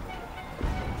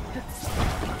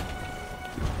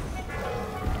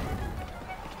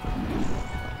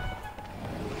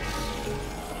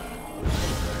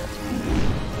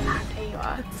 Ah, there you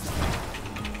are.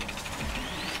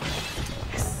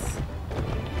 Yes.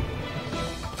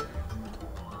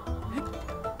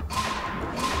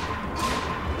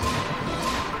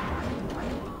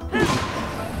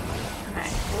 Okay.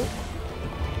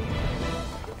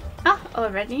 Ah,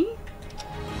 already?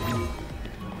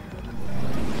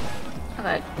 Oh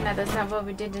god, no, that's not what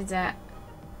we did, is it?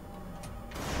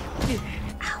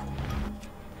 Ow.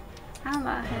 How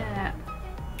about that?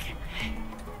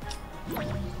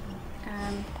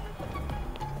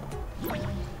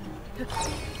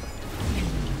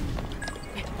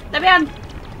 Let me on!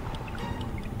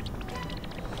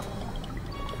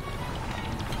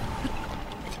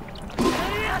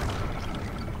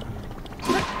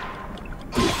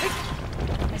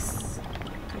 Yes.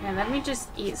 Okay, let me just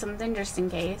eat something just in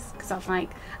case, because I'm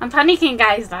panicking,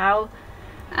 guys, now.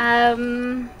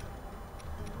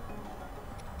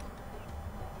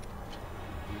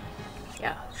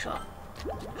 Yeah, sure.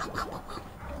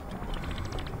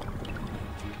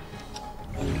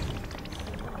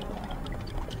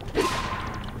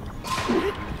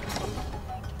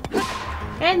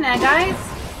 Get in there, guys.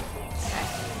 Okay.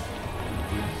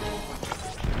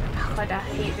 Oh god, I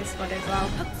hate this one as well.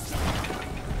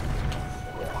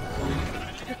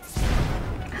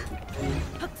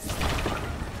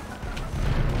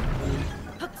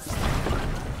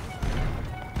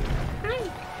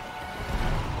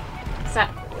 So.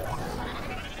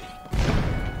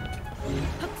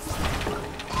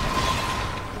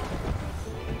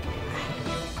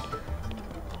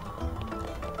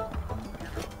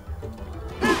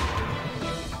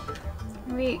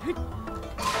 We. Okay.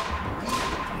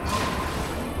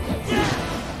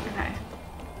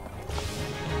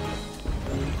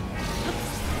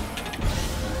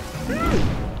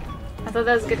 I thought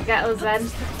that was gonna get us then.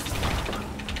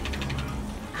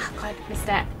 Oh god, missed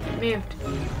it. It moved.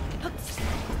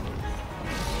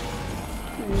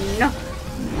 No.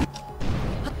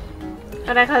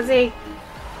 But I can't see.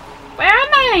 Where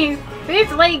am I?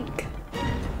 Where's Link?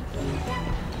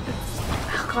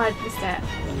 Oh god, missed it.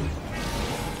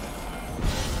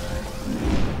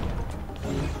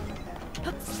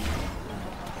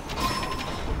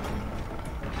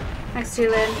 Next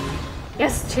Tulin.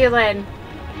 Yes, Tulin.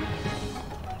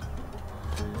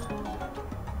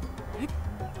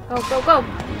 Go, go, go.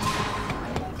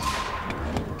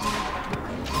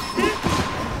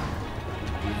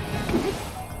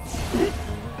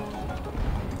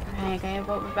 Okay,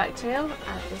 what we're back to?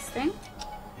 Add this thing.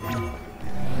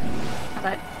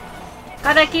 Okay.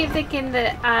 God, I keep thinking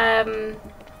that,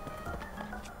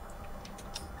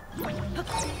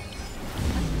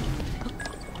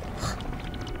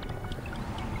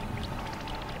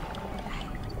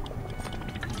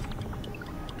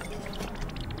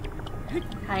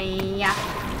 Hiya.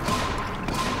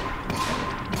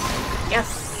 Yes.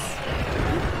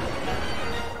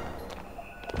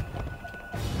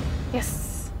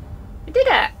 Yes. We did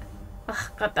it. Oh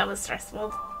god, that was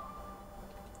stressful.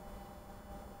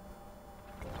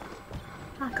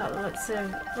 I got lots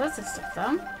of stuff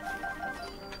though.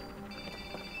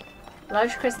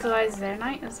 Large crystallized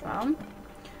zonite as well.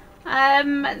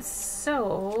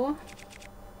 So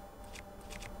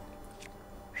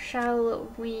shall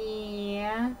we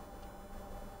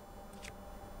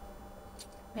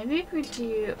maybe if we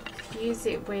do fuse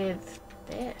it with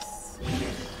this.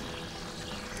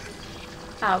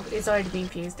 Oh, it's already been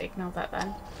fused, ignore that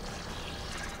then.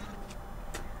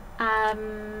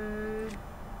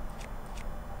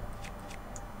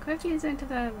 Could I fuse into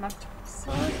the master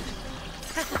sword?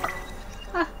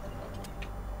 Ah.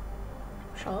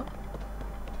 Sure.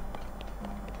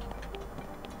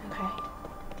 Okay.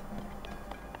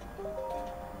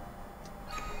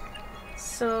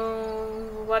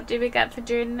 So, what do we get for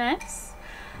doing this?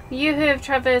 You who have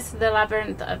traversed the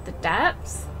labyrinth of the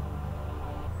depths.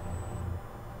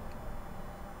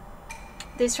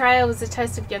 This trial was a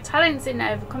test of your talents in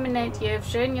overcoming it. You have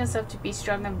shown yourself to be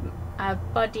strong in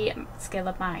body, skill,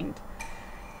 and mind.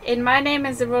 In my name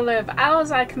as the ruler of owls,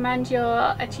 I command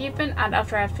your achievement and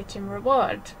offer a fitting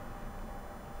reward.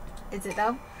 Is it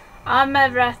though? Armour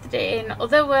wrapped in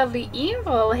otherworldly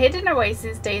evil, hidden away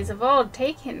since days of old.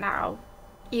 Take it now.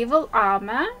 Evil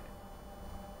armour?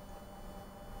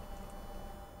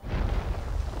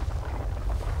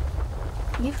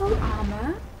 Evil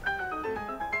armour?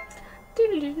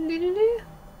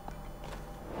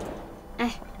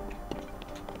 Eh.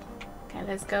 Okay,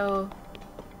 let's go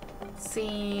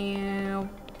see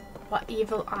what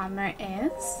evil armor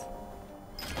is.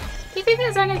 Do you think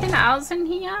there's anything else in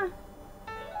here?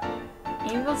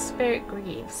 Evil spirit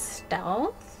Greaves.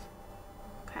 Stealth?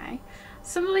 Okay.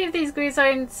 Some believe these Greaves are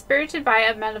inspirited by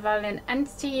a malevolent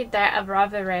entity. They're a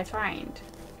rather rare find.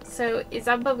 So is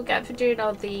that what we get for doing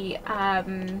all the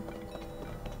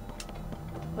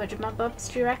what do my bobs,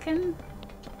 do you reckon?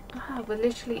 Ah, we're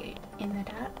literally in the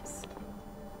depths.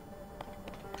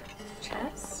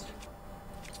 Chest.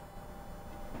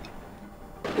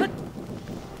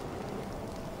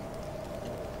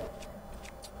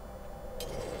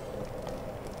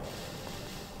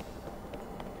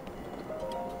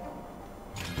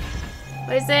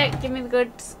 What is it? Give me the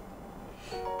goods.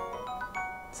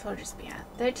 So I'll just be at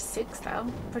 36 though.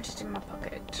 Put it in my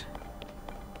pocket.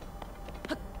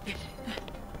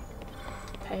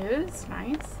 Pose,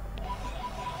 nice.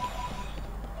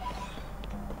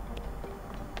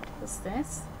 What's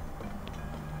this?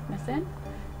 Nothing?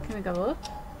 Can we go up?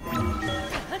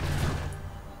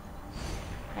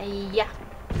 Hiya.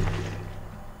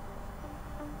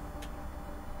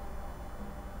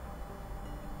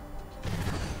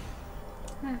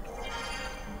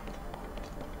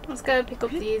 Let's go pick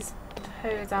up these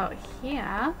pose out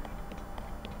here.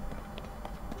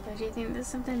 So do you think there's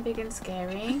something big and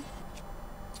scary?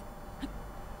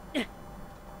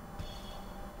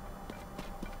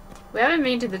 We haven't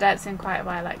been to the depths in quite a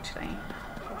while actually.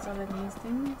 What's all of these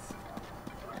things?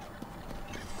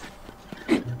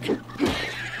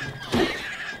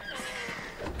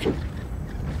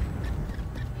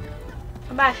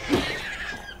 Come back.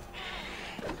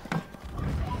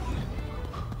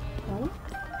 Oh.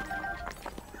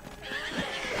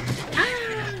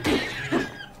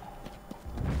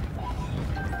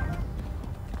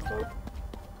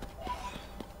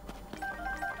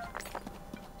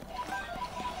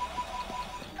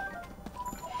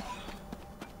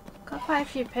 Quite a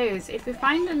few poos. If we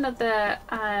find another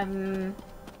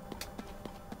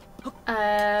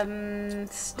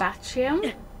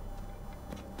statue.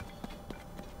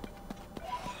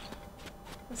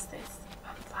 What's this?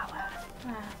 Flower.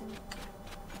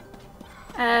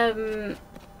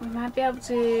 We might be able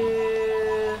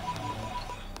to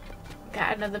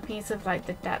get another piece of like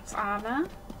the depths armor.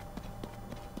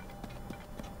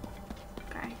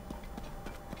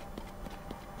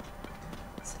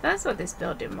 That's what this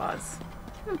building was.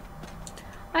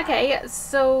 Okay,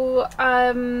 so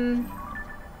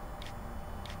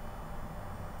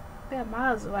we are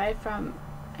miles away from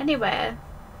anywhere.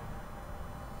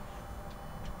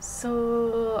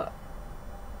 So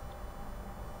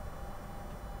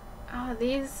oh,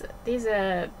 these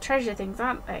are treasure things,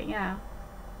 aren't they? Yeah.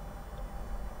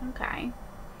 Okay.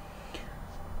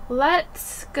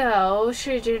 Let's go.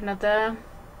 Should we do another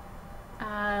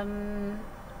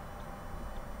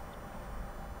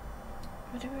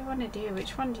what do we want to do?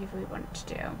 Which one do we want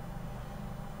to do?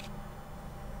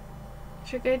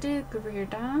 Should we go do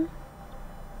Garuda?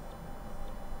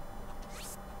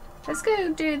 Let's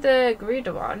go do the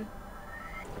Gruder one.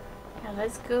 Yeah,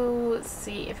 let's go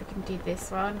see if we can do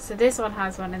this one. So this one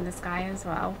has one in the sky as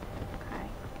well. Okay.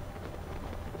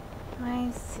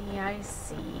 I see, I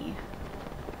see.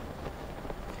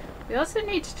 We also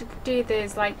need to do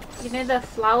those, like, you know, the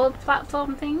flower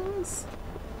platform things?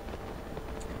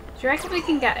 Do you reckon we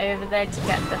can get over there to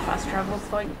get the fast travel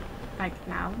point, like,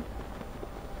 now?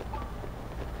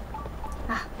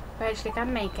 Ah, we actually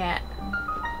can make it.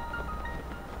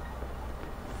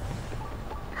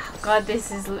 Oh god,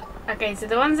 this is... Okay, so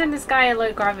the ones in the sky are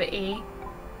low gravity.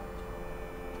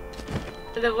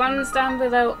 The ones down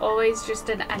below always just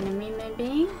an enemy,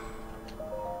 maybe?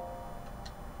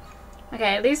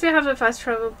 Okay, at least we have a fast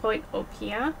travel point up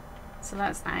here. So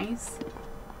that's nice.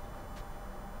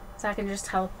 So I can just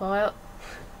teleport.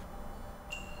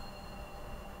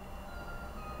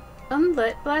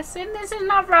 Unlit blessing? This is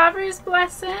not Ravu's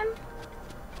blessing?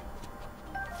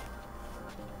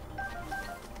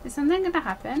 Is something gonna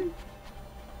happen?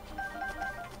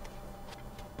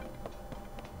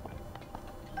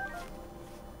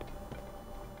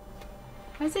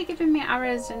 Why is it giving me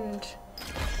arrows and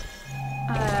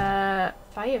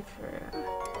fire fruit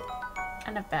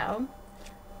and a bell?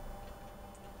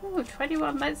 Ooh,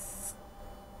 21. Let's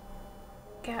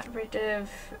get rid of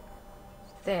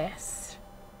this.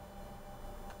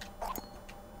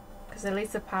 Because at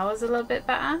least the power's a little bit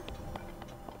better.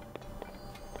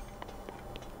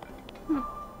 Oh.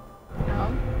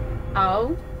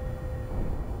 Oh.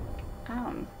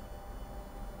 Oh.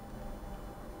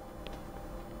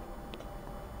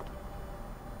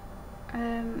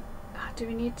 Do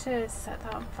we need to set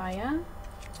that on fire?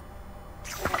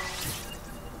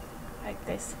 Like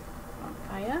this on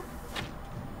fire?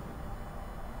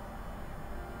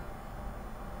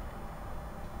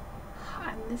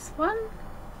 And this one?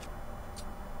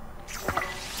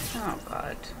 Oh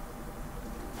god.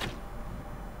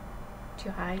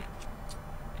 Too high.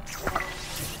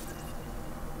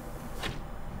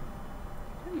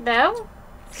 No?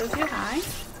 Still too high?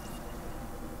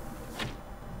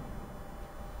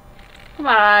 Come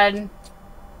on.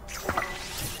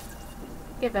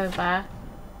 Give over.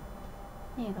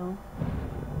 There you go.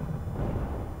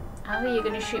 How are you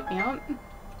gonna shoot me up?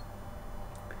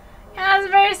 Yeah, I was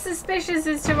very suspicious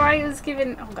as to why he was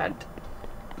given, oh god,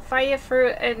 fire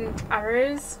fruit and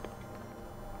arrows.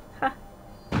 Huh.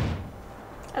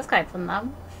 That's quite fun though.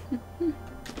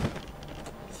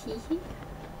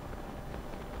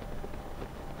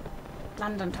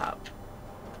 Land on top.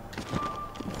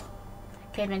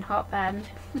 Came in hot then.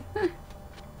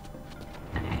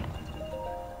 Okay.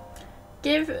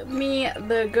 Give me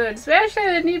the goods. We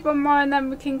actually need one more and then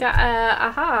we can get a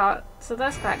heart. So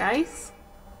that's quite nice.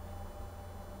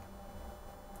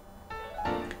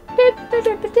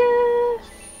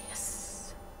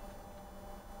 Yes.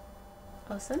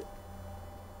 Awesome.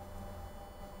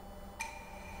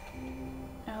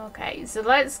 Okay, so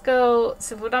let's go.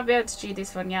 So we'll not be able to do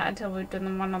this one yet until we've done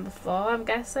the one on the floor, I'm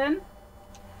guessing.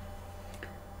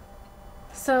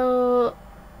 So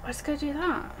let's go do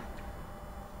that.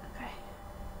 Okay.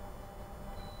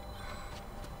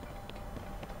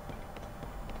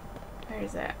 Where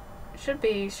is it? It should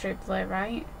be straight below,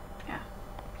 right? Yeah.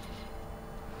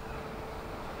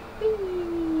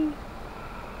 Whee!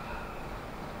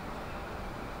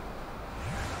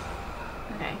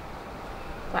 Okay.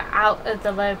 We're out of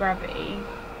the low gravity.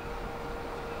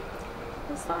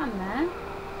 What's that on there?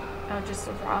 Oh, just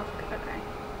a rock. Okay.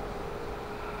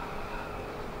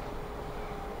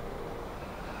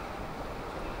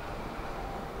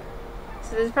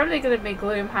 So there's probably going to be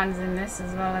gloom hands in this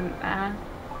as well, isn't there?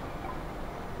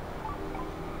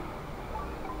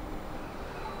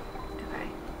 Okay.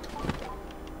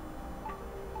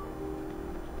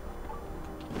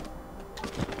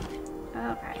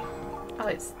 Okay. Oh,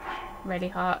 it's really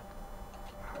hot.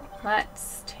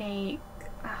 Let's take...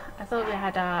 I thought we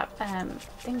had our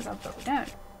things on, but we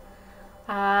don't.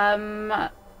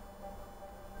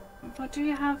 What do we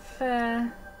have?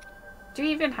 Do we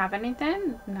even have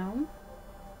anything? No.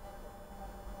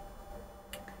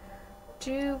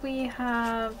 Do we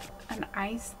have an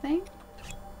ice thing?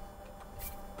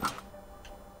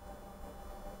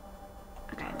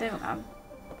 Okay, there we go.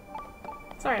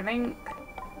 Sorry, Link.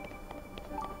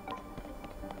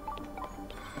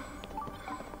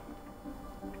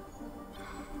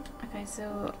 Okay,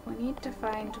 so we need to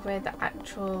find where the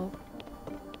actual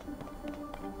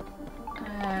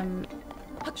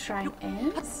shrine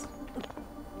is.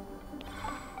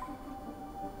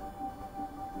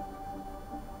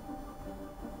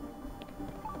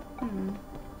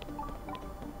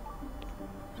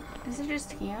 Is it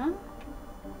just here?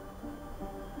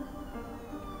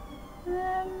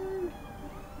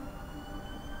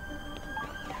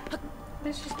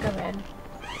 Let's just go in.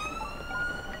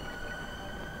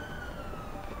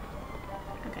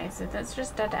 Okay, so that's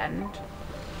just dead end.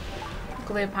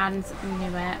 Glue pans,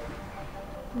 knew it.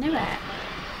 Knew it.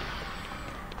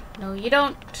 No, you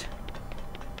don't.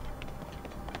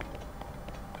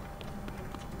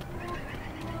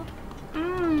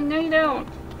 No, you don't.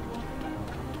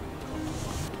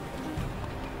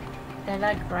 They're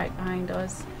like right behind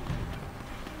us.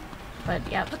 But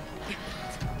yep.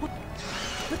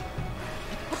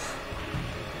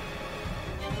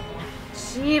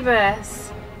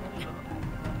 Jeebus.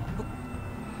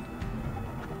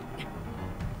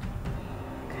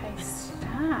 Okay,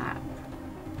 stop.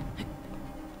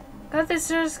 God, this is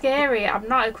so scary. I'm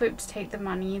not equipped to take them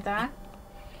on either.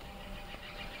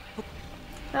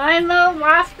 I know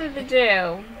what after to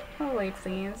do. Oh wait,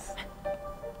 please.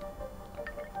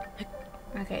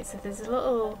 Okay, so there's a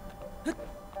little.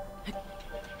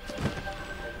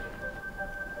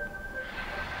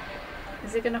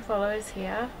 Is it gonna follow us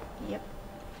here? Yep.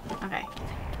 Okay.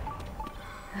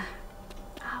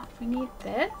 Oh, we need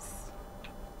this.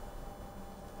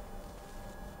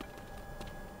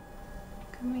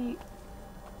 Can we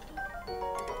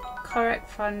correct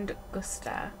fund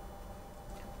Gusta?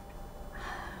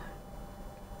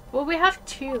 Well, we have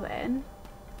two in.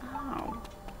 Oh.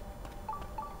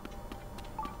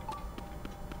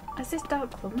 Is this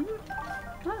dark clump?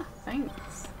 Oh,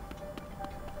 thanks.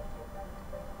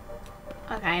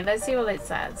 Okay, let's see what it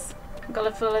says. I'm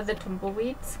gonna follow the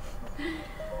tumbleweeds.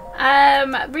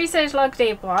 Research log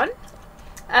day 1.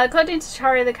 According to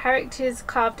Chari, the characters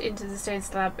carved into the stone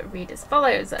slab read as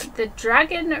follows. The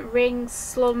dragon ring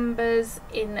slumbers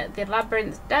in the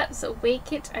labyrinth's depths.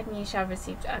 Wake it and you shall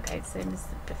receive... Okay, same as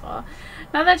before.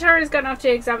 Now that Chari has gone off to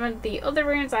examine the other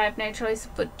runes, I have no choice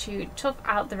but to tough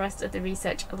out the rest of the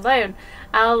research alone.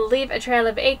 I'll leave a trail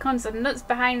of acorns and nuts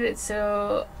behind it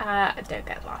so I don't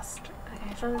get lost.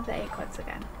 Okay, follow the acorns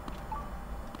again.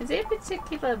 Is there a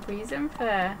particular reason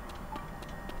for...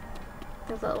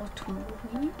 the little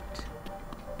tumbleweed?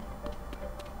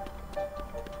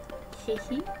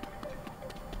 Hehe.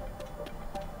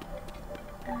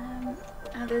 Oh,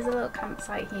 there's a little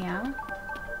campsite here.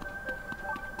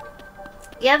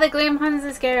 Yeah, the gloom hands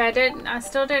are scary. I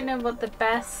still don't know what the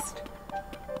best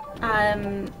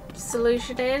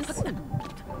solution is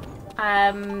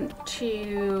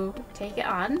to take it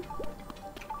on.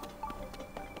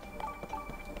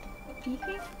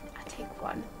 Hehe. I take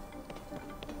one.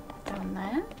 Down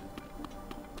there.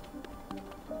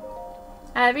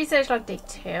 Research log day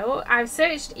 2. I've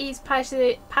searched each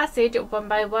passage one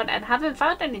by one and haven't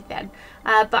found anything,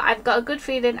 but I've got a good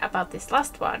feeling about this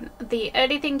last one. The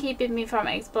only thing keeping me from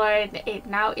exploring it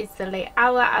now is the late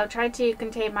hour. I'll try to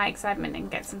contain my excitement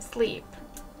and get some sleep.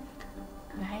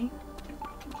 Okay.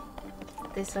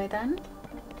 This way then.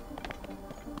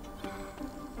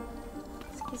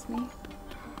 Excuse me.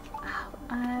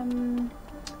 Oh,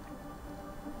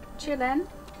 chillin'.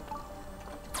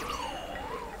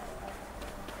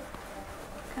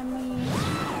 Can we...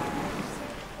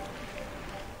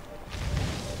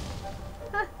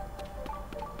 Huh.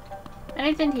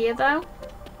 Anything here though?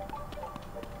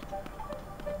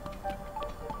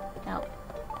 No.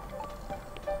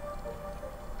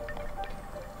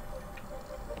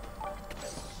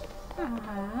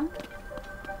 Uh-huh.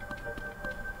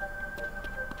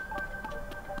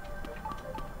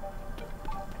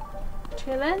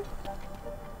 Chillin'.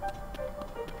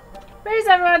 Where's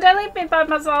everyone? Don't leave me by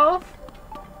myself.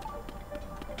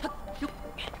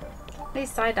 At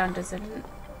least Sidon doesn't.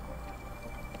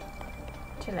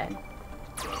 Chillin'.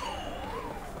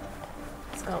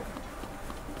 Let's go.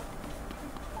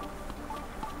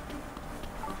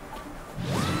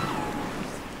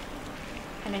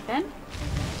 Anything?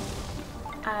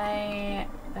 I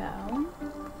will.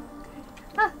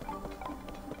 Ah.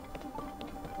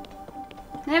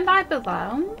 Nearby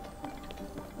below.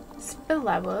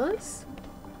 Below us.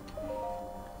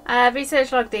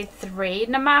 Research log day 3.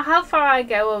 No matter how far I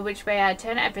go or which way I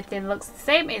turn, everything looks the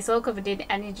same. It's all covered in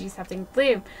energy-sapping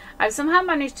gloom. I've somehow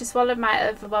managed to swallow my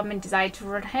overwhelming desire to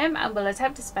run home and will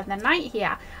attempt to spend the night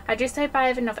here. I just hope I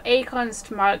have enough acorns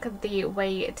to mark the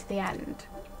way to the end.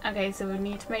 Okay, so we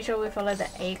need to make sure we follow the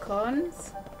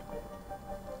acorns.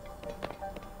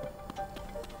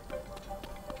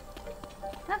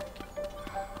 Ah.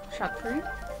 Shop room.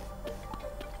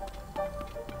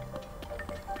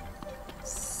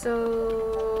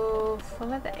 So,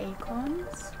 follow the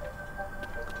acorns.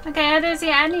 Okay, I don't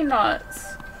see any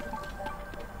nuts.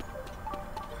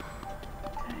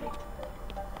 Okay.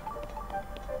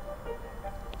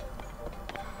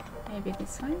 Maybe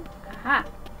this one? Aha!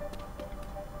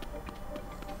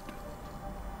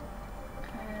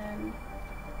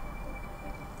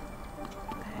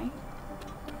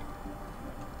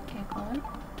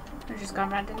 just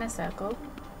gone round in a circle.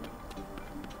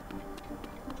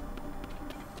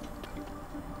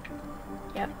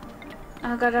 Yep.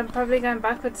 Oh god, I'm probably going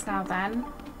backwards now then.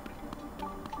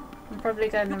 I'm probably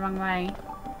going the wrong way.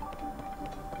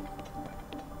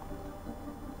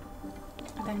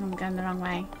 I think I'm going the wrong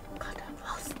way. God, I'm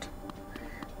lost.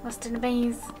 Lost in a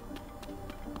maze.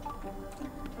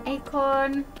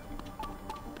 Acorn.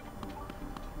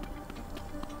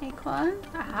 Acorn?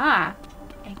 Aha!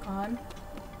 Acorn.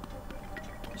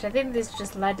 Which I think this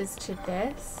just led us to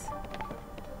this.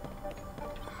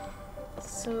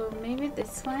 So maybe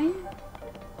this way?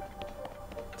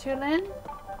 Chillin'?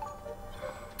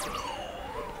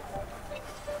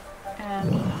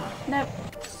 Nope.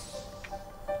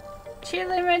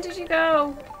 Chillin', where did you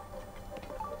go?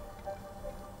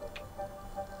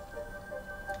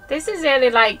 This is really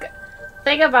like,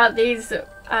 thing about these,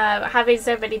 having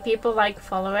so many people like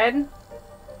following,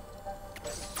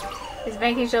 is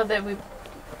making sure that we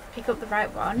pick up the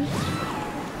right one.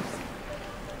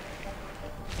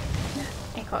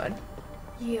 Acorn.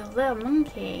 You little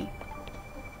monkey.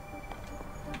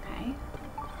 Okay.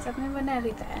 Does that mean we're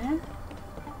nearly there?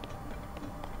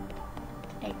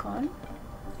 Acorn.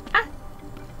 Ah!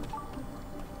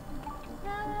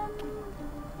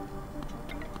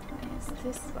 It's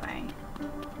this way.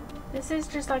 This is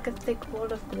just like a thick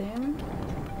wall of gloom.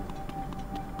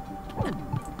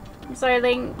 I'm sorry,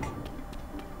 Link.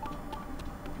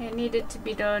 It needed to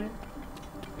be done.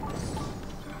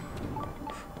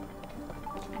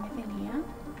 Anything here?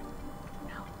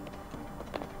 No.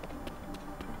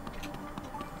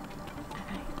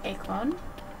 Okay, acorn.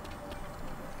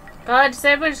 God,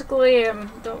 so much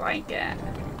gloom. Don't like it.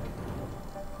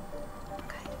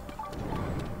 Okay.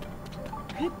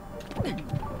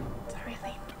 Sorry,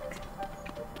 Link.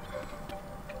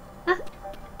 Ah,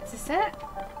 is this it?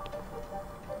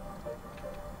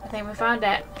 I think we found it.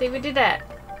 I think we did it.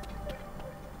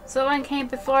 Someone came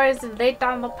before us and laid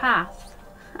down the path.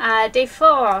 Day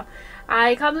 4.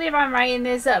 I can't believe I'm writing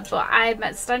this up, but I'm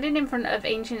standing in front of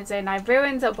ancient Zonai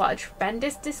ruins. What a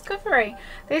tremendous discovery.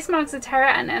 This marks the terror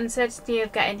and uncertainty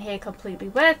of getting here completely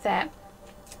worth it.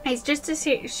 It's just a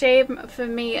shame for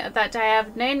me that I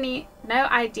have no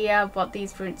idea what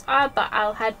these ruins are, but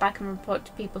I'll head back and report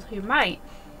to people who might.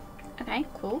 Okay,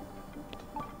 cool.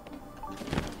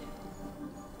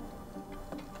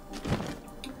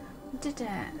 Did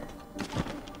it?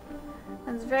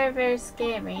 That's very, very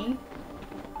scary.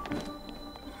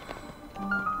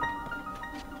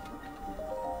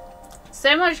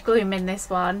 So much gloom in this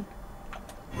one.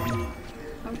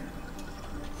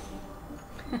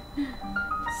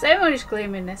 So much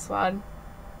gloom in this one.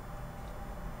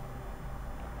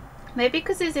 Maybe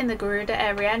because it's in the Garuda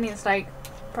area and it's like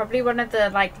probably one of the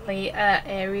like later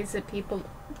areas that people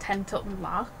tend to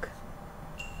unlock.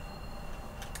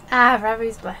 Ah,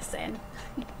 Ravi's blessing.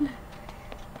 Did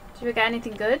we get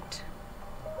anything good?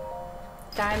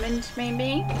 Diamond,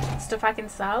 maybe? Stuff I can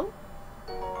sell?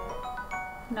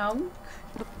 No?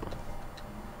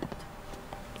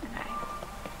 Okay.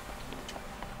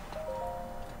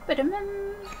 But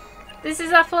this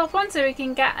is our 4th one, so we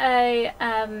can get a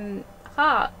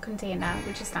heart container,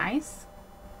 which is nice.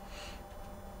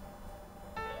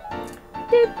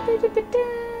 Yes.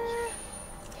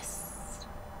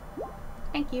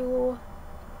 Thank you.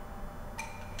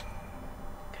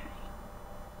 Okay.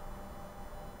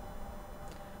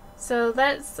 So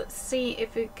let's see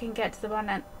if we can get to the one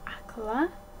at Akala.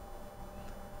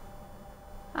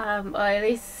 Or at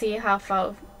least see how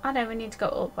far. Oh no, we need to go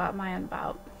up. What am I on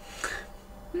about?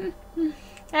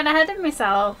 And ahead of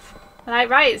myself. Like,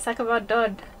 right, second one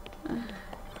done.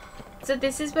 So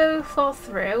this is where we fall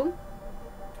through.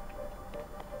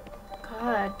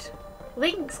 God.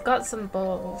 Link's got some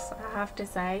balls, I have to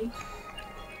say.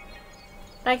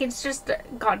 Like, it's just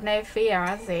got no fear,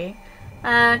 has he?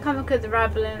 Can't look at the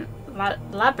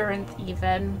labyrinth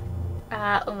even.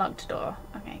 Unlocked door.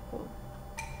 Okay, cool.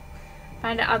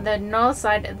 Find it on the north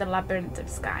side of the labyrinth of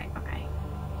sky. Okay.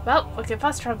 Well, we can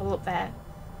fast travel up there,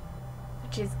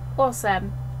 which is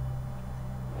awesome.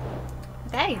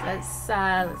 Okay, let's go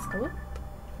up.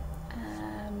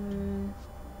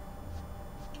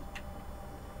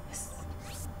 Yes.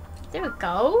 There we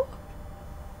go.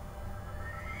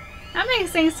 That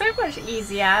makes things so much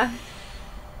easier.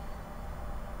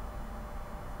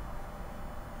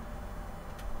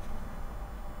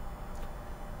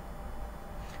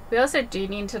 We also do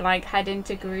need to like head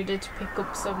into Garuda to pick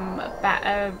up some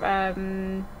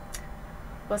better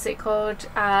what's it called,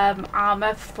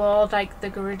 armor for like the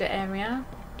Garuda area,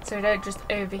 so we don't just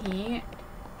overheat.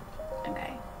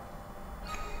 Okay,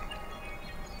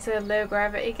 so low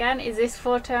gravity again. Is this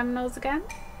 4 terminals again?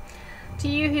 To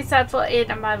you who set foot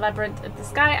in my labyrinth of the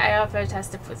sky, I offer a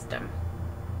test of wisdom.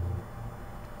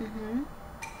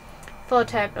 4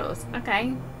 terminals.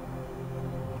 Okay.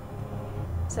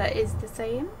 So that is the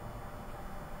same.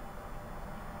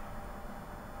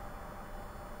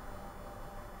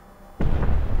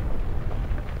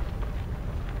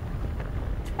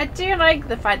 I do like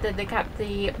the fact that they kept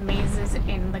the mazes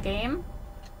in the game.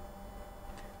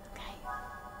 Okay.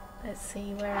 Let's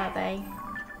see, where are they?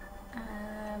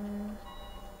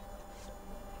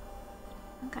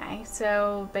 Okay,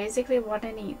 so basically one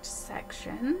in each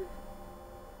section.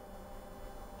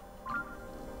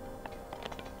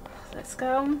 Let's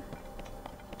go.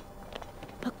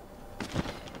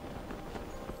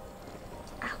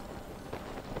 Ow.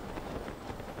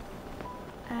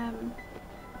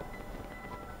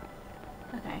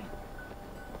 Okay.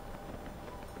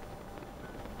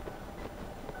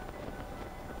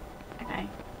 Okay.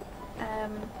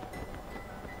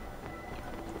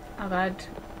 Oh god.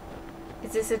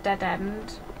 Is this a dead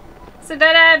end? It's a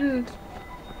dead end!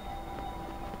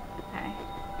 Okay.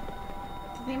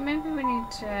 Do you think maybe we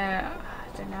need to...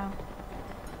 I don't know.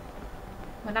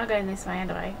 We're not going this way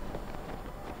anyway.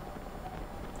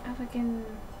 Oh, we can...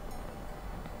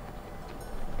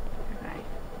 Okay.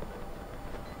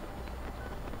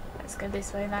 Let's go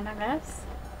this way then, I guess.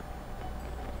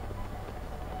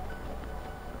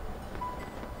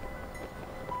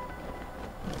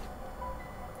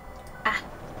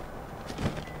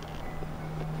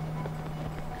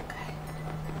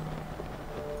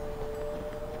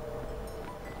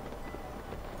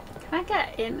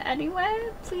 In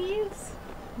anywhere, please?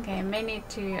 Okay, I may need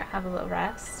to have a little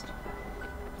rest.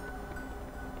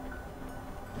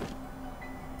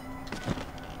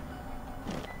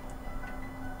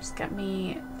 Just get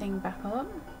me thing back up.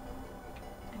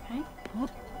 Okay.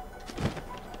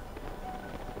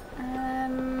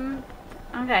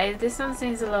 Okay, this one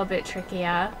seems a little bit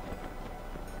trickier.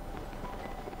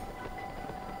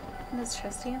 Let's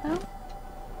trust you though.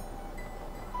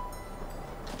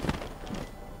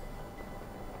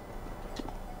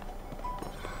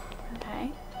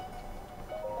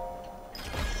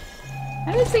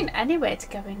 I haven't seen anywhere to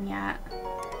go in yet.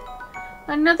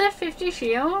 Another 50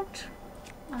 shield?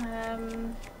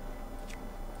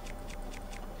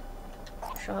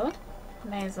 Sure.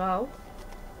 May as well.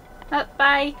 Oh,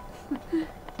 bye!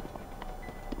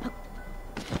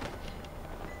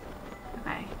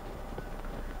 Okay.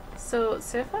 So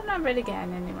far I'm not really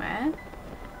getting anywhere.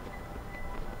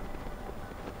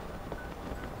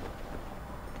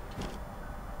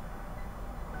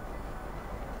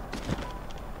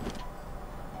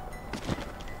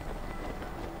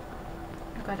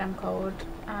 I'm cold.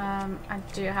 I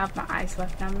do have my ice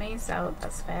left on me, so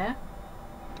that's fair.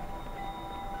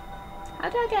 How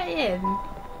do I get in?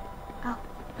 Oh.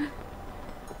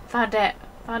 Found it.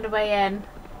 Found a way in.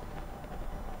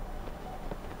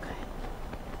 Okay.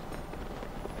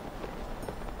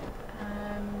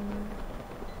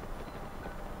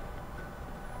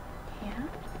 Here.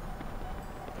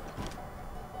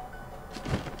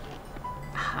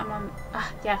 I'm on...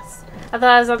 yes. I thought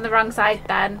I was on the wrong side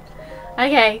then.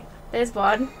 Okay, there's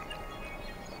one.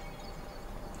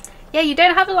 Yeah, you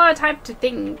don't have a lot of time to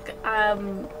think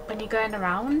when you're going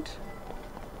around.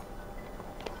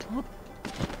 Oh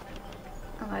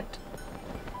god.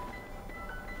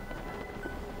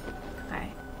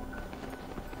 Okay.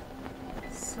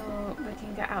 So we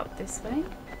can get out this way.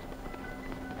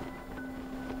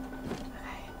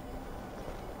 Okay.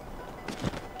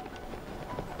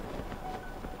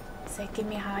 So give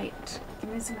me height. Give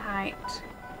me some height.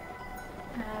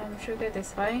 Should we go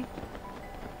this way?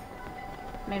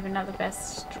 Maybe not the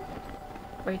best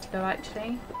way to go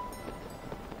actually.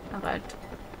 Oh god.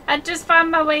 I just found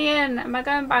my way in! Am I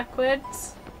going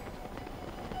backwards?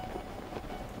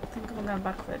 I think I'm going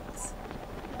backwards.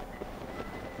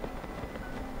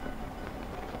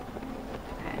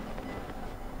 Okay.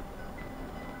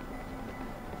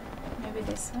 Maybe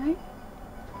this way?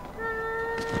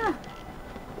 Ah!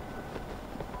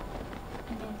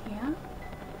 And in here?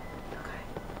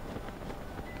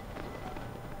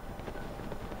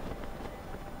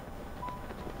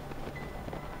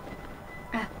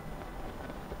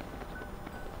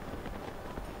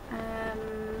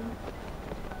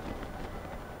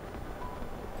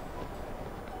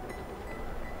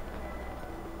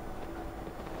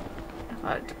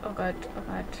 Oh god, oh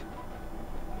god.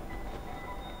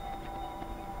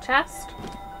 Chest?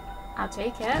 I'll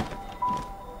take it.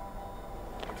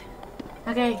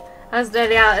 Okay, I was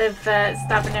nearly out of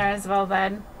stamina as well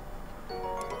then.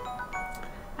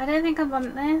 I don't think I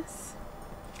want this.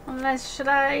 Unless, should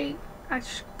I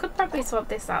could probably swap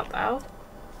this out though.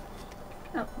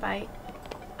 Oh, bye.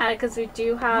 Because we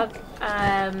do have,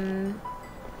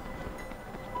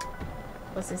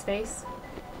 what's his face?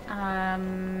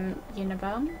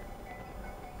 Unibone.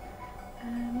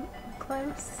 We're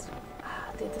close.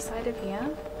 The other side of here.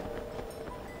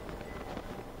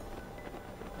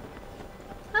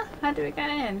 Huh, how do we get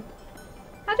in?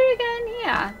 How do we get in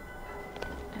here?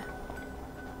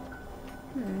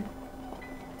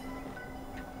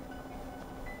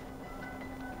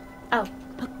 Oh.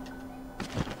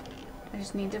 I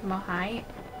just needed more height.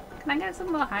 Can I get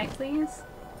some more height, please?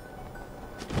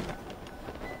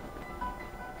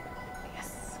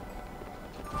 Yes.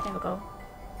 There we go.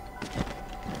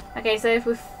 Okay, so if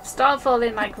we start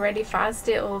falling like really fast,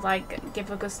 it'll like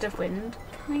give a gust of wind.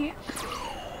 Can we...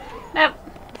 Nope.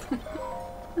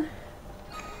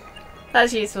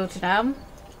 That's useful to know.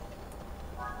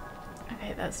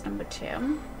 Okay, that's number 2.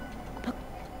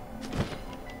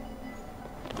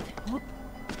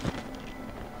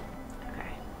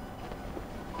 Okay.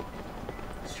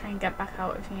 Let's try and get back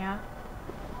out of here.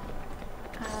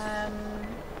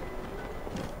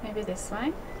 Maybe this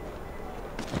way.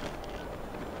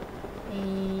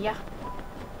 Yeah.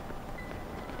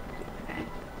 Okay.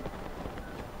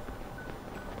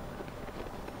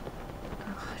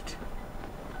 Oh god.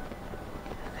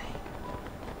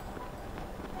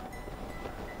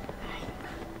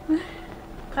 Okay.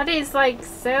 God, it's like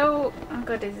so... Oh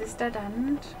god, is this dead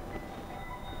end?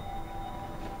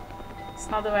 It's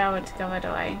not the way I want to go, by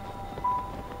the way.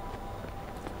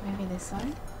 Maybe this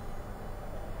way?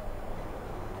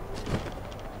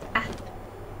 Ah.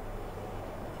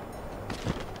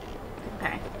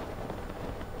 Okay.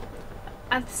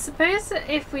 I suppose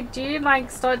if we do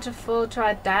like start to fall to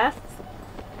our death,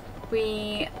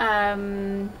 we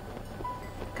can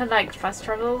like fast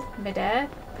travel mid-air,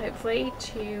 hopefully,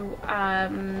 to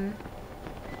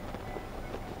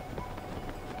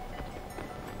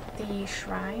the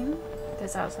shrine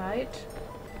that's outside.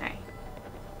 Okay.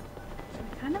 So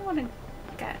we kind of want to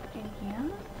get in here.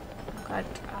 Oh god,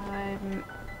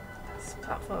 this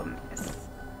platform is...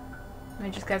 Let me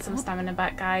just get some stamina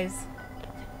back, guys.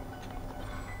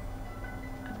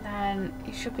 And then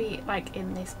it should be like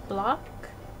in this block.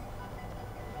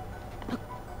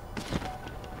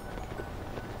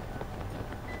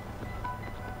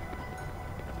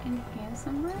 In here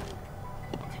somewhere?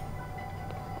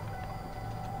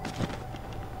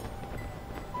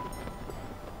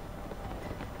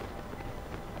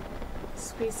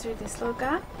 Squeeze through this little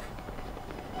gap.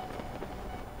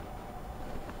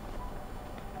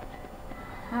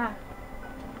 Ah.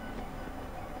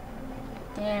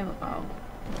 There we go.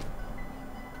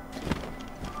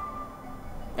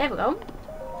 There we go.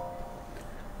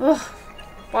 Oh,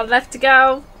 one left to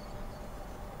go.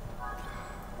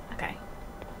 Okay.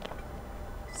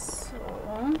 So,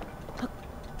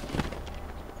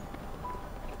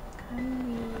 can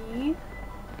we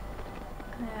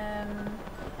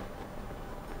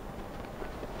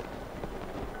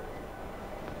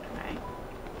okay.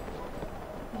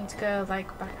 Need to go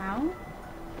like back out.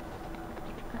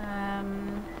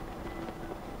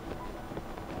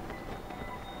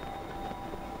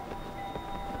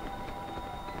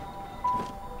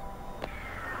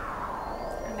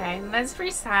 Okay, let's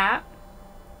reset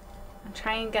and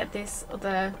try and get this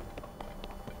other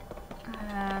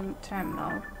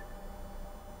terminal.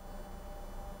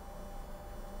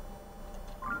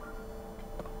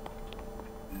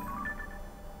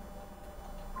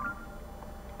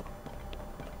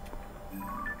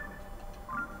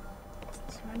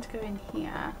 So I want to go in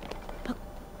here. But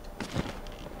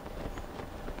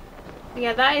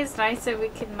yeah, that is nice that we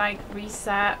can like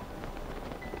reset.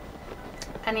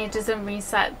 And it doesn't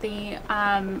reset the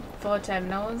 4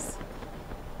 terminals.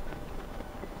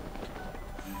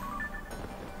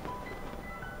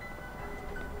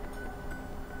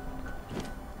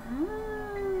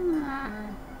 Ah,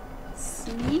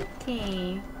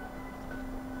 sneaky.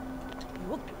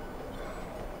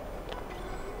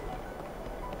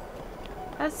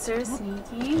 That's so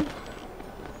sneaky.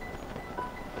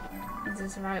 Is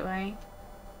this the right way?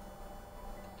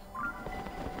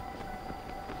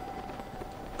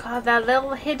 God, that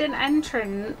little hidden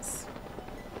entrance.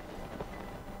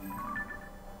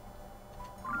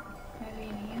 Maybe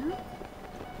in here?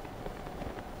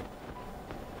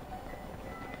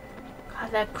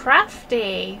 God, they're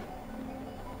crafty.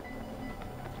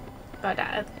 God,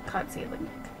 I can't see a link.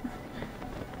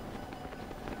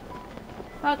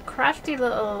 What crafty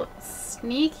little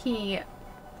sneaky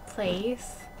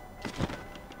place.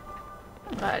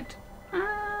 God.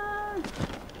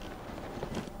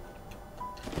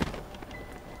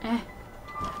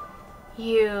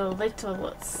 You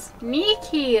little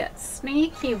sneaky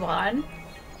one.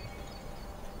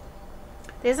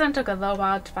 This one took a little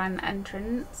while to find the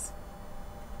entrance.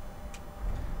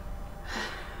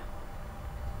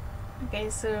 Okay,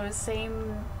 so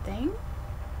same thing.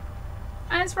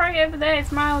 And it's right over there,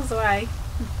 it's miles away.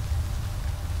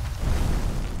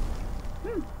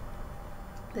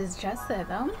 There's a chest there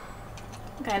though.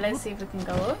 Okay, let's see if we can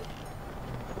go up.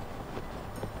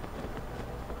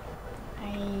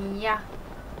 Yeah.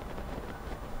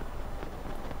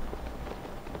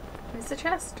 Where's the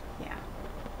chest? Yeah.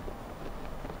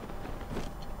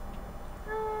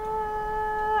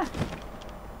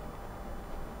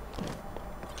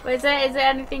 Is it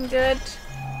anything good?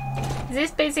 Is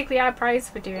this basically our price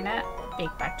for doing it?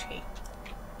 Big battery.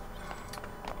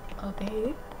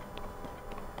 Okay.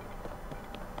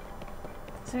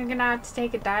 So we're gonna have to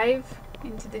take a dive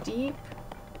into the deep.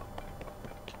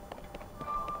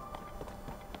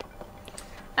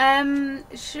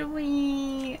 Should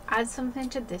we add something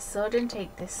to this sword and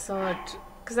take this sword?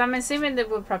 Because I'm assuming that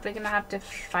we're probably gonna have to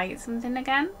fight something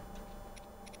again.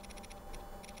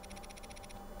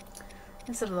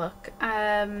 Let's have a look.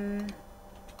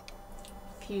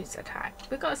 Fuse attack.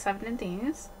 We got 7 of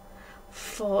these.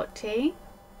 40.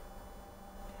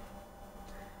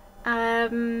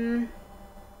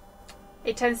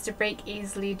 It tends to break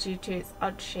easily due to its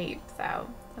odd shape, though.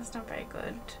 That's not very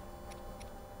good.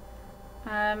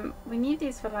 We need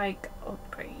these for like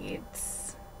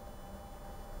upgrades.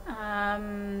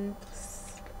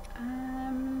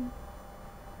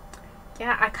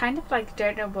 Yeah, I kind of like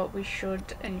don't know what we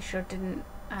should and shouldn't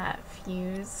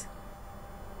fuse.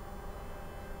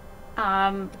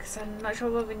 Because I'm not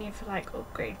sure what we need for like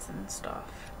upgrades and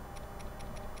stuff.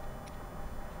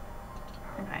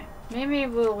 Okay, maybe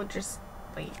we'll just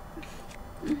wait.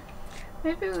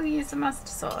 Maybe we'll use the Master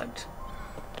Sword.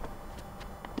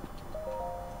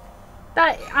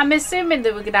 I'm assuming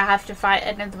that we're gonna have to fight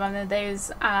another one of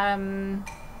those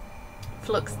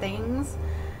flux things.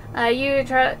 You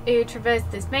traverse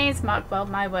this maze, mark well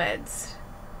my words.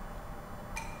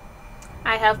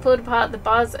 I have pulled apart the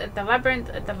bars of the labyrinth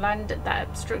of the land that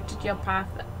obstructed your path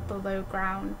below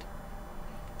ground.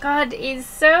 God, it's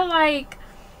so like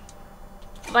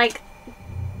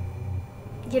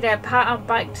you know, pat on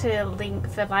back to Link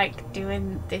for like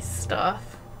doing this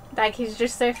stuff. Like he's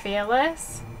just so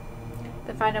fearless.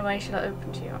 The final way shall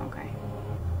open to you. Okay.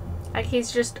 Like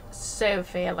he's just so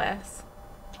fearless.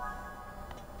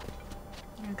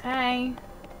 Okay.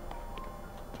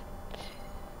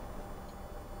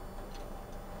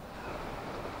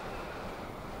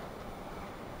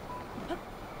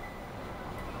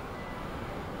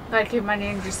 Like if my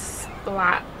name just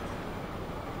splat.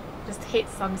 Just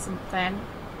hits on something.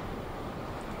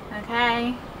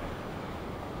 Okay.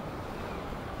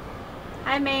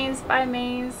 Hi maze, bye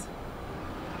maze.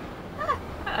 Ah,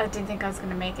 I didn't think I was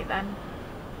gonna make it then.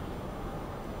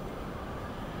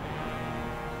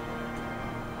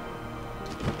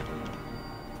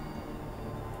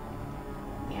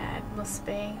 Yeah, it must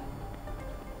be.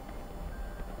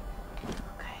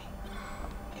 Okay.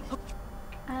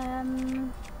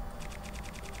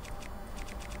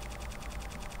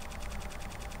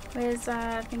 Where's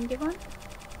thingy one?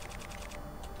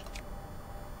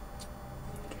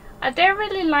 I don't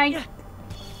really like.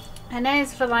 I know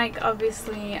it's for like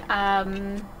obviously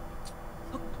to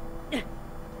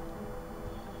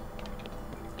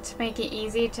make it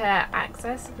easy to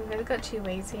access. We've really got 2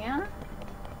 ways here.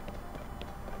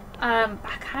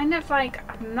 I kind of like.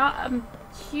 I'm not a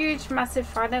huge, massive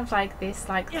fan of like this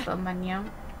like little menu.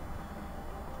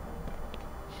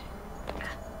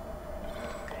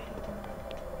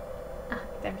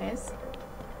 There it is.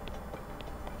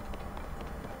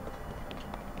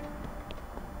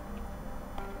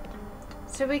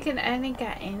 So we can only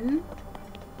get in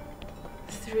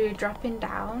through dropping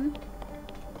down.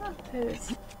 Oh,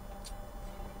 pose.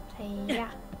 Hey, yeah.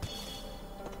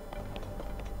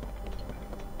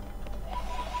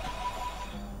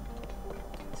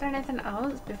 Is there anything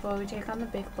else before we take on the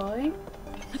big boy?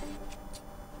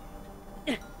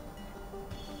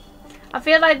 I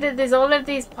feel like that there's all of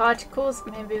these particles.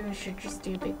 Maybe we should just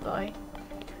do big boy.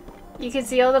 You can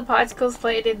see all the particles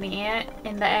floated in the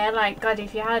air. Like God,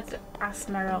 if you had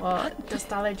asthma or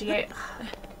dust allergy,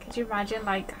 could you imagine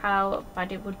like how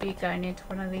bad it would be going into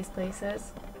one of these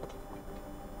places?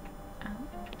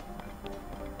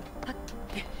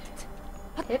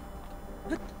 Hip,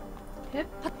 hip,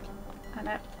 and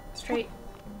up, straight.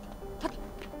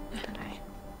 Okay.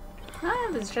 Ah,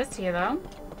 there's just here though.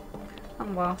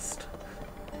 I'm lost.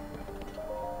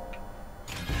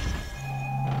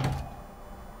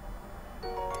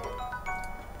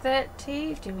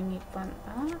 30. Do we need one?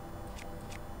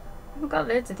 We've got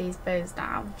loads of these bows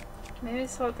now. Maybe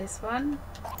swap this one.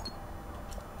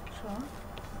 sure.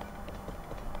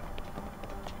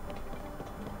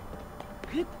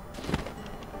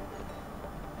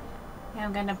 Yeah,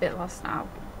 I'm getting a bit lost now.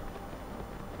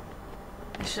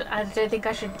 I don't think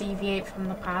I should deviate from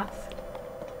the path.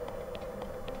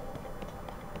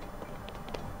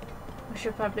 We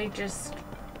should probably just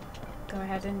go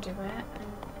ahead and do it.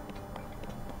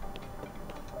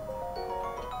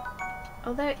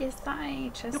 Although, is that a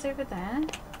chest over there?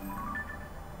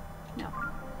 No.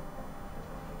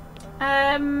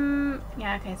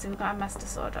 Yeah, okay, so we've got a master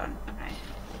sword on. Okay.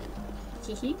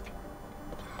 Hehe.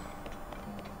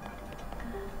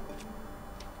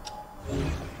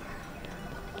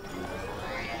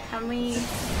 Can we...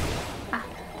 Ah.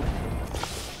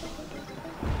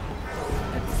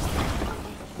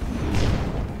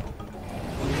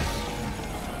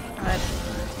 Good.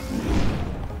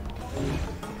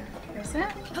 Where is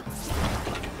it?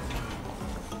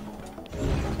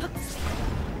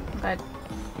 Good.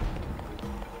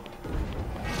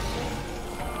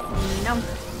 No.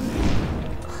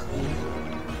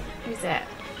 Who's it?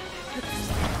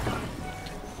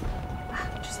 Ah,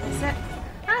 just miss it.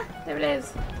 Ah, there it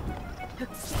is.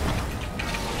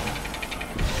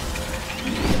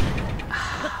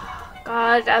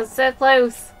 God, I was so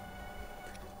close.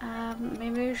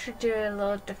 Maybe we should do a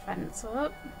little defense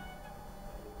up.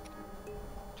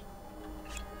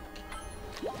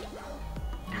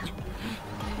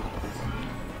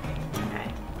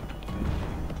 Okay.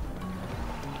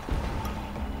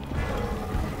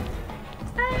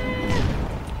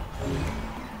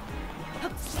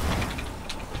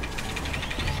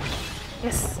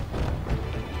 Yes.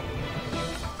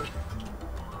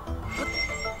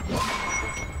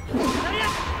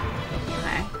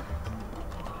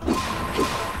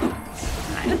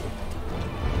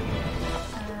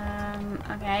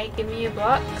 Okay, give me your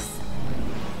blocks.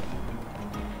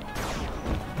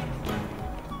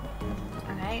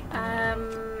 Okay,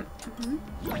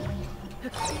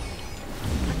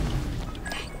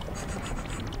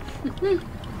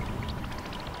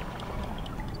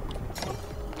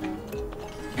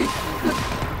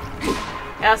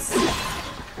 Yes.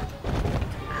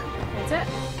 Is it?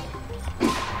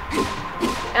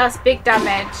 Yes, big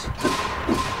damage.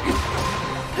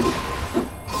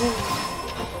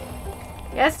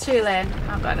 Yes, Tulin.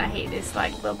 Oh god, I hate this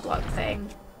like little block thing.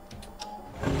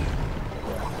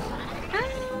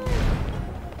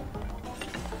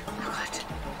 Oh god.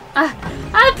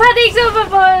 I panicked over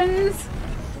buttons!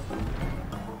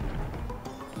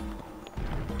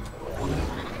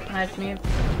 Let's move.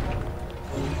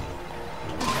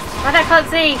 But I can't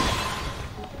see!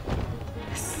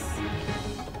 Yes.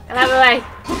 Get out of the way.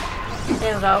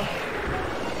 There we go.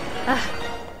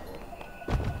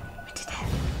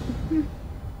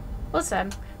 Awesome.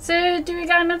 So, do we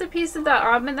get another piece of that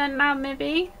armor then now,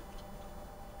 maybe?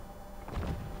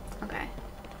 Okay.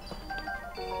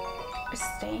 A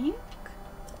stink?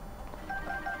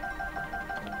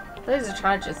 Those are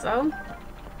charges, though.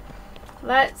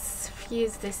 Let's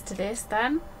fuse this to this,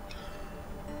 then.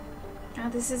 Oh,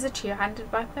 this is a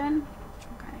two-handed weapon?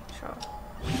 Okay, sure.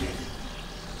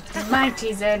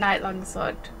 Mighty Zonite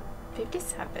longsword.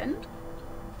 57?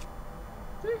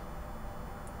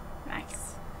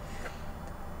 Nice.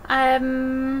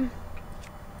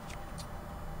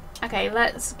 Okay,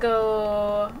 let's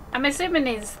go. I'm assuming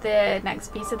it's the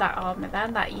next piece of that armor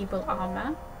then, that evil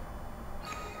armor.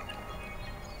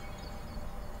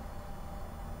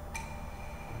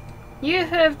 You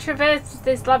have traversed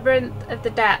this labyrinth of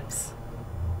the depths.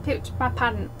 Pooped my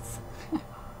pants.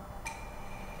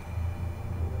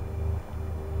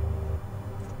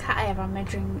 Cat air on my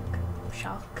drink.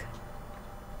 Shock.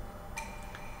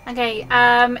 Okay,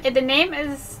 the name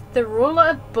is the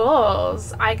Ruler of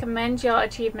Boars. I commend your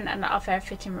achievement and offer a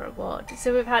fitting reward.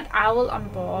 So we've had Owl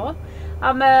and Boar.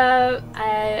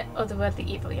 Otherworldly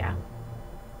evil, yeah.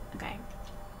 Okay.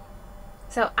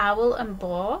 So Owl and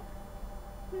Boar.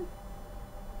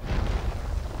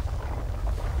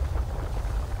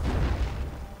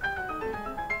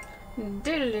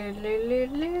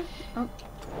 Oh,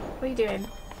 what are you doing?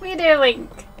 What are you doing,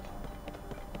 Link?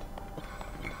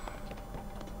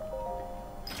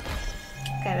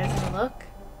 Okay, let's have a look.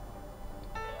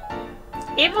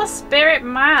 Evil Spirit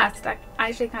Mask! That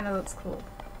actually kind of looks cool.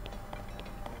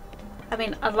 I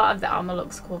mean, a lot of the armor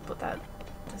looks cool, but that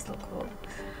does look cool.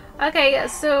 Okay,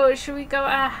 so should we go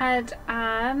ahead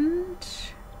and...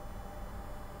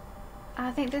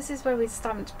 I think this is where we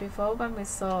stamped before when we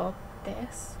saw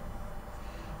this.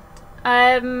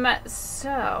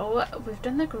 So we've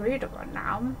done the Garuda one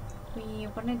now. We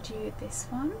want to do this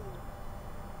one.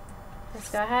 Let's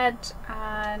go ahead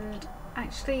and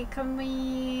actually, can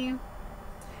we...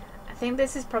 I think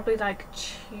this is probably like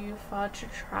too far to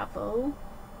travel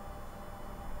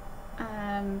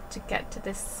to get to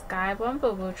this sky one,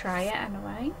 but we'll try it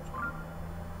anyway.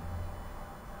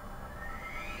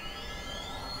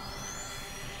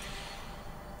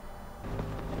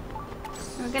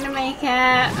 We're gonna make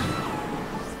it.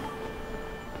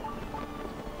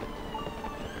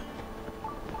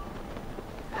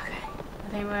 Okay, I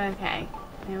think we're okay.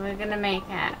 I think we're gonna make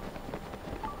it.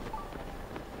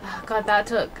 Oh god,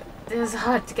 it was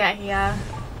hard to get here.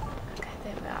 Okay,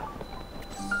 there we are.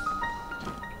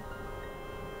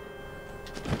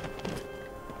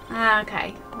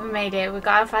 Okay, we made it. We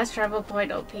got a fast travel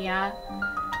point up here.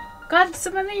 God,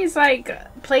 some of these like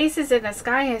places in the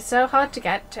sky are so hard to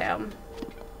get to.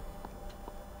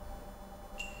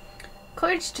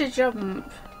 Courage to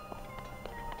jump.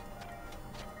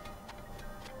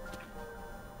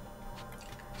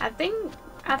 I think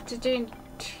after doing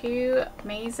 2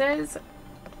 mazes,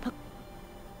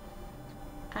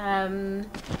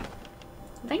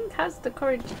 Link has the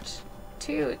courage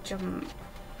to jump.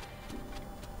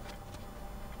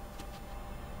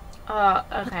 Oh,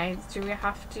 okay. Do we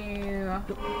have to?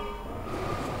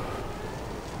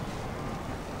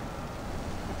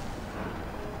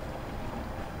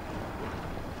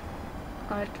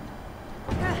 God.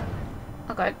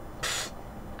 Oh god.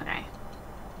 Okay.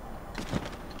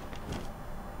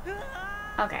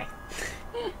 Okay.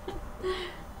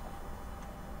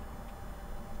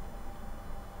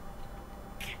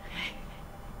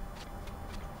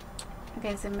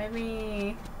 Okay, so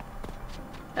maybe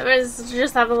let's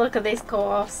just have a look at this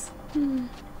course. So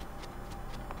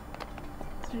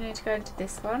we need to go into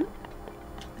this one,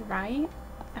 right?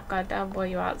 Oh god, I'll bore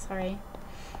you out, sorry.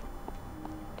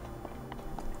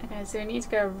 Okay, so we need to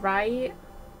go right.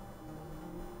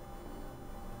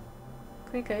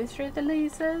 Can we go through the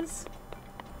lasers?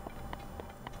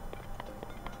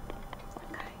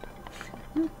 Okay.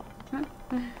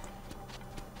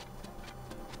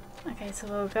 Okay, so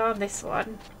we'll go on this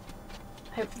one.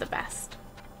 Hope for the best.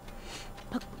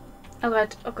 Oh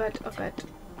god, oh god, oh god,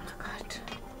 oh god.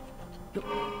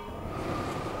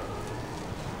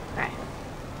 Okay.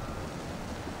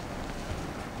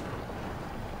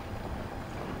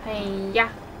 Hey,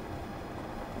 yeah.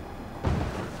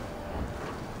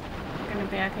 Gonna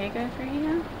be okay go through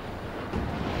here?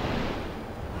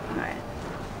 Alright.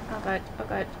 Oh god, oh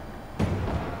god.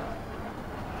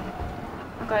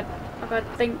 Oh god, oh god,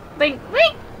 think, think,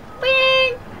 wing!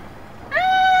 Wing!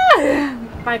 Ah!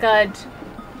 My god.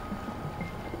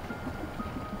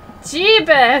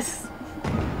 Jeebus!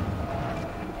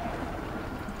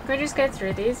 Can we just go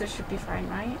through these? It should be fine,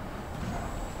 right?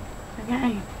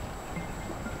 Okay.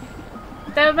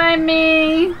 Don't mind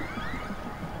me!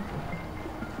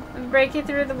 I'm breaking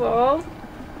through the wall.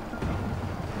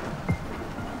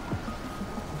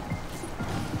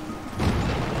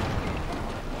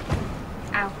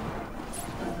 Ow.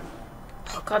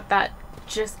 Oh god, that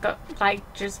just got, like,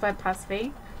 just went past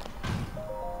me.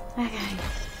 Okay.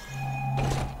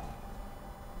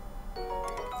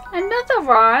 Another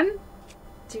one?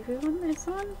 Do we want this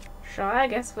one? Sure, I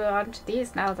guess we're on to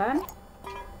these now then.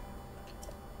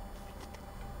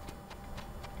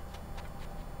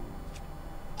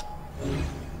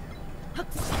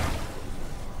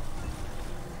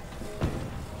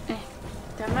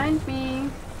 Don't mind me.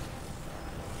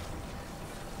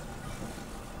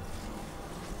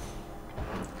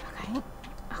 Okay.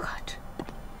 Oh god.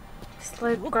 This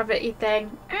low gravity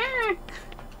thing. Ah!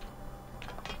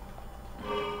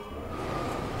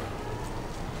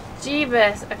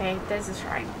 Jeebus. Okay, there's a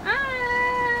shrine.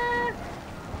 Ah!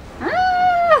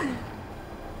 Ah!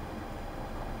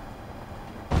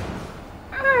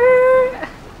 Ah!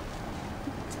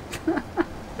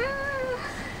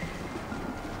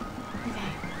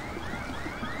 Okay.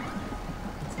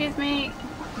 Excuse me.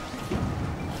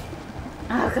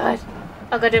 Oh god.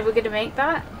 Oh god, are we gonna make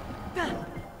that?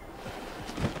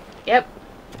 Yep.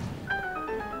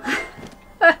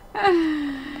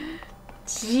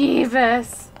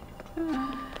 Jeebus.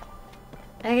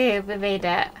 Okay, we made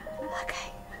it.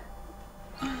 Okay.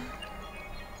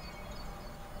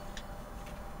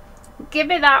 Give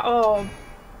me that orb.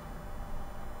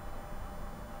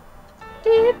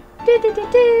 Do, do, do,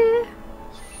 do, do.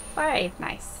 Alright,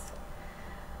 nice.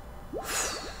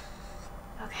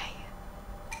 Okay.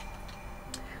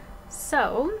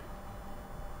 So,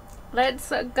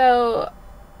 let's go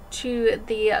to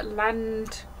the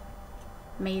land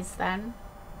maze then.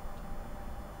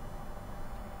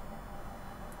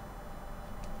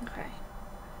 Okay.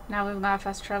 Now we've got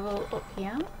fast travel up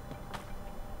here.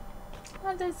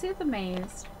 Oh, there's the other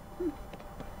maze.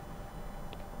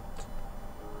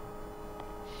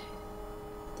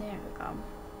 There we go.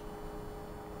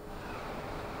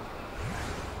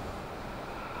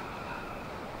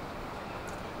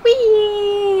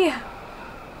 Whee!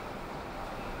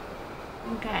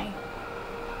 Okay.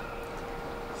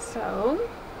 So,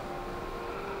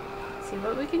 see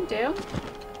what we can do.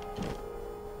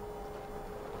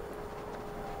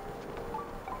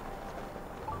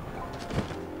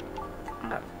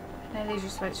 They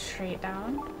just went straight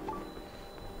down.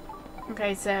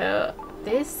 Okay, so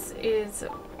this is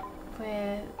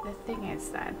where the thing is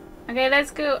then. Okay,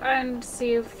 let's go and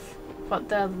see if what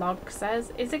the log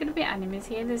says. Is there going to be enemies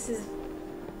here? This is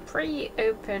pretty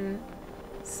open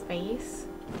space.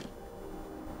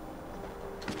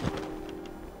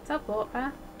 Is that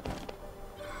water?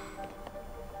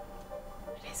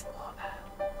 It is water.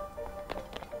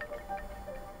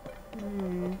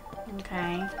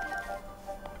 Okay.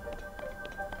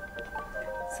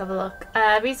 Let's have a look.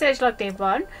 Research log day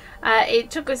 1.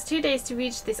 It took us 2 days to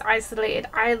reach this isolated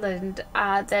island.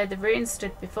 There the ruins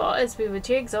stood before us. We were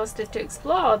too exhausted to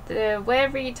explore. The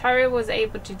wary Taro was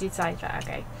able to decipher.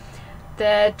 Okay.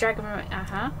 The dragon...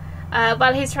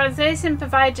 while his translation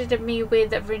provided me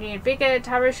with renewed vigor,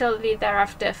 Taro shortly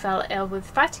thereafter fell ill with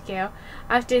fatigue.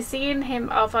 After seeing him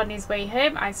off on his way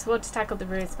home, I swore to tackle the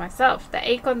ruins myself. The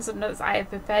acorns and nuts I have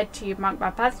prepared to mark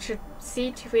my path should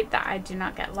see to it that I do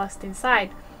not get lost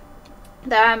inside.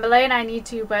 Though I'm alone, I need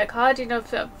to work hard enough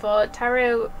for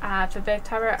Taro, for both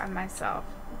Taro and myself.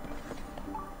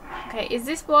 Okay, is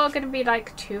this water going to be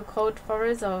like too cold for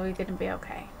us, or are we going to be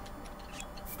okay?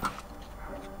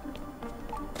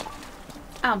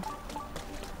 Oh.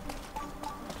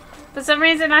 For some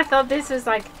reason I thought this was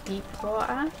like deep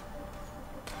water.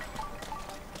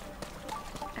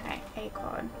 Okay,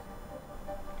 acorn.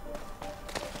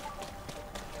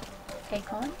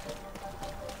 Acorn.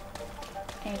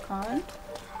 Acorn.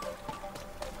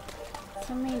 Does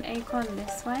that mean acorn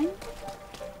this way?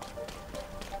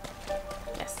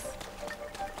 Yes.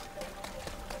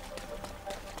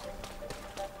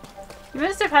 You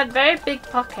must have had very big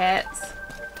pockets.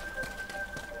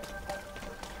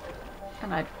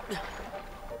 Come on.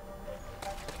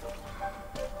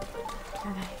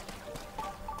 Okay.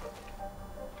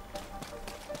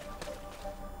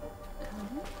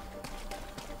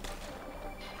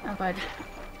 Oh god.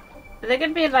 Are there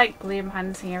gonna be like gloom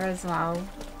hands here as well?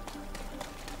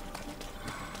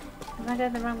 Am I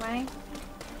going the wrong way?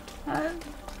 Okay.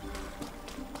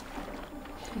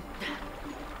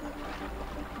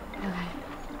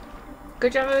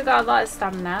 Good job we got a lot of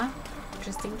stamina,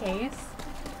 just in case.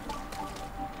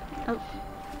 Oh.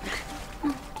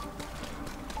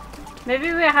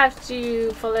 Maybe we have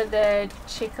to follow the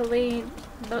chicory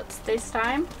nuts this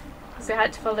time. Because we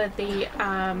had to follow the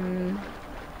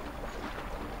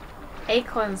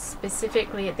acorns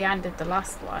specifically at the end of the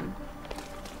last one.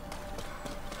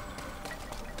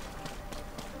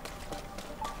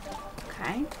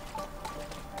 Okay.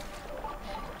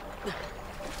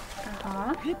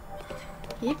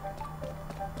 Yep.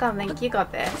 Go on, Link, you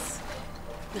got this.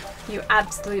 You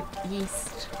absolute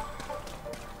beast.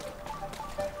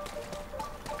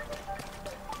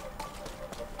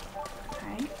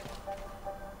 Okay.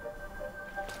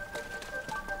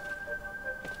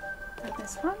 Got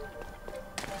this one.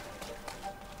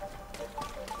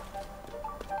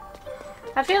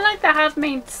 I feel like they have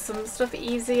made some stuff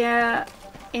easier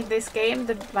in this game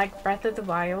than like Breath of the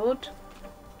Wild.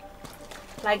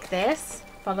 Like this,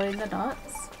 following the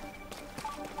nuts.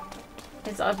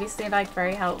 It's obviously like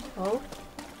very helpful.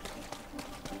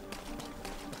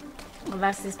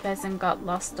 Unless this person got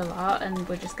lost a lot and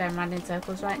we're just going around in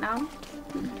circles right now.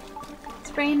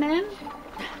 It's raining.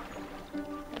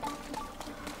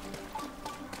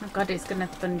 Oh god, it's gonna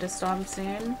thunderstorm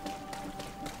soon.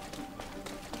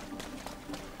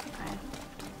 Okay.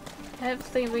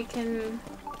 Hopefully we can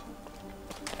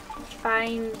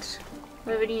find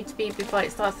where we need to be before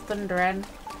it starts thundering.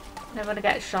 I don't want to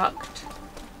get shocked.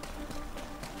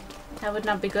 That would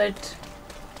not be good,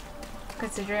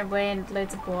 considering we're in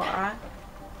loads of water.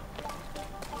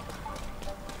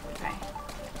 Okay.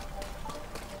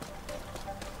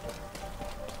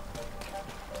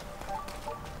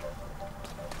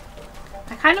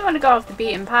 I kind of want to go off the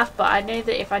beaten path, but I know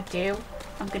that if I do,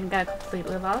 I'm going to get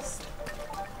completely lost.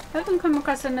 I haven't come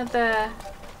across another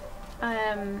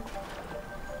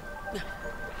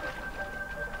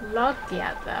log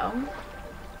yet though.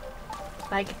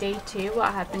 Like day 2,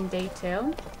 what happened day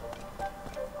 2?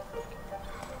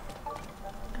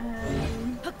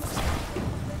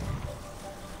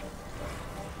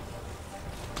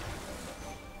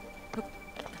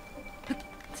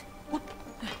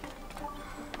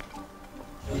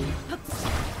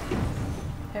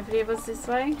 Hopefully it was this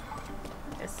way.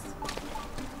 Yes.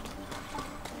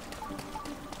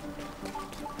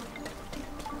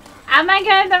 Am I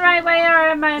going the right way, or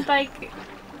am I like...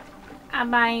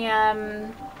 Am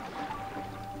I,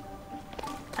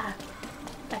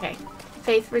 okay.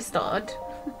 Faith restored.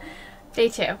 Day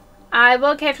 2. I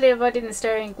will carefully avoiding the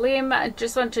stirring gloom.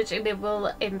 Just one touch and it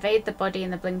will invade the body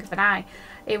in the blink of an eye.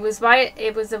 It was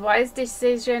a wise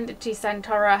decision to send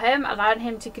Toro home, allowing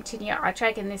him to continue our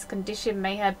trek in this condition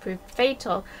may have proved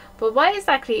fatal. But what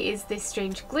exactly is this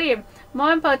strange gloom?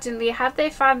 More importantly, have they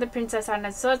found the princess and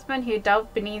her swordsman who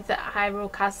delved beneath the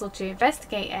Hyrule Castle to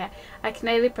investigate it? I can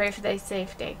only pray for their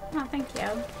safety. Oh, thank you.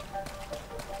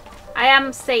 I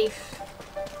am safe.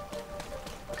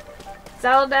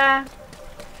 Zelda.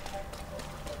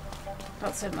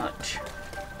 Not so much.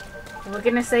 We're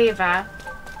gonna save her.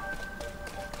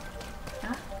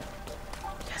 Huh?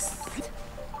 Yes.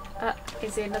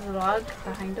 Is there another log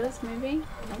behind us, maybe?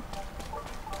 Nope.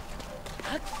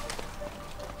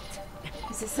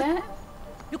 Is this it?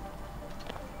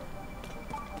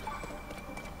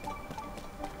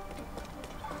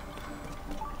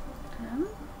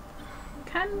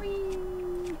 Can we?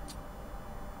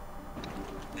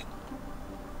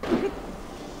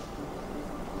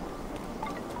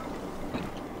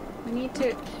 We need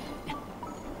to.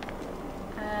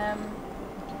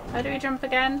 How do we jump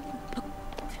again?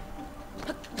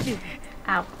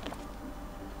 Ow.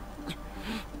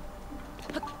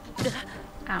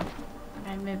 Ow.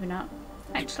 Okay, moving up.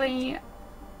 Actually,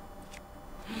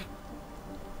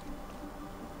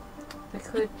 we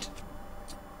could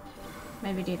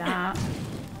maybe do that.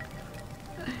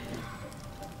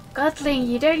 Godling,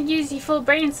 you don't use your full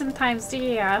brain sometimes, do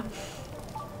you?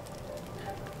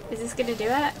 Is this gonna do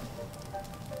it?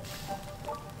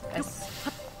 Yes.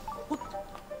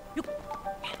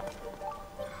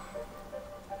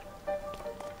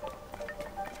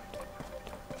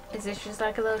 Is this just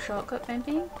like a little shortcut,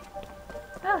 maybe?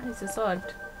 Oh, it's a sword.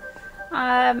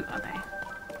 Okay.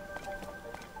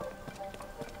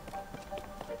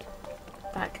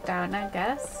 Back down, I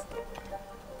guess.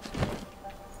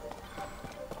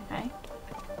 Okay.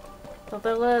 So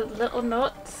the little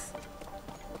nuts.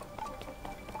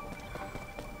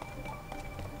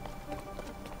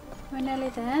 We're nearly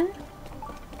there.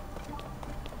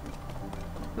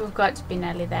 We've got to be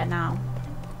nearly there now.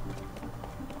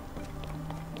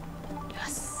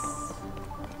 Yes.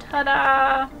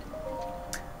 Ta-da!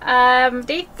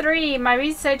 Day 3. My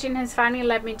researching has finally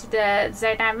led me to the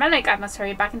Zonai relic. I must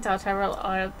hurry back and tell Tyrell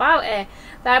all about it.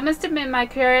 Though I must admit my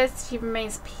curiosity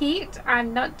remains piqued.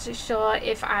 I'm not too sure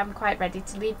if I'm quite ready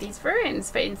to leave these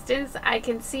ruins. For instance, I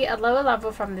can see a lower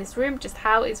level from this room. Just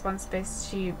how is one supposed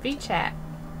to reach it?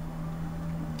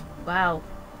 Wow.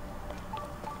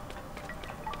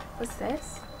 What's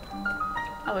this?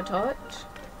 Oh, a torch.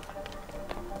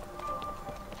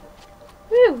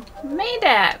 Woo! Made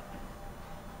it!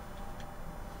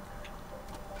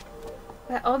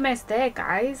 We're almost there,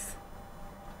 guys.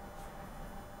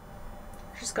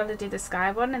 Just gotta do the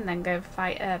sky one and then go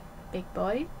fight a big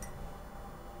boy.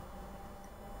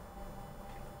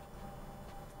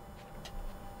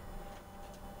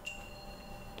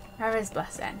 Rara's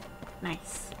blessing.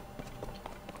 Nice.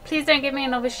 Please don't give me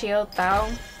another shield though,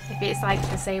 if it's like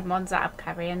the same ones that I'm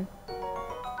carrying.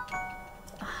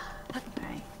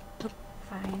 Okay.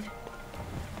 Fine.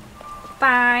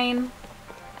 Fine.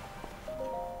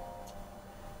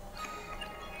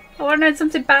 I wanted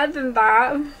something better than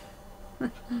that.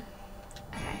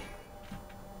 Okay.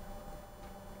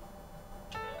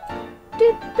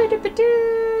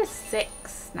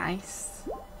 6. Nice.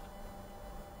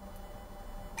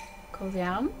 Cool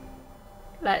down.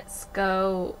 Let's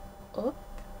go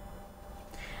up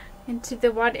into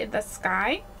the one in the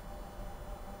sky.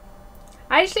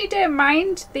 I actually don't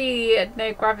mind the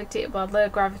no gravity, well, low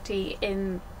gravity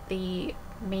in the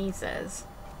mazes.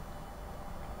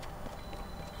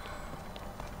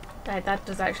 Like, that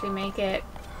does actually make it,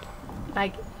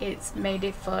 like, it's made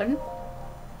it fun.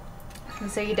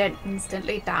 And so you don't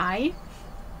instantly die,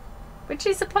 which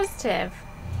is a positive.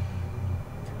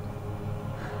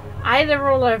 Either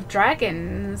ruler of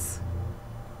dragons.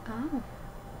 Oh.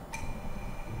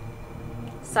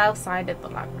 South side of the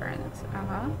labyrinth.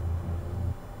 Uh-huh.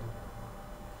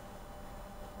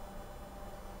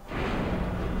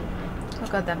 Oh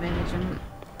god, that made me jump.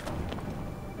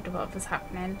 I wonder what was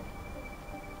happening.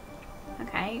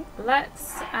 Okay,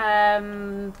 let's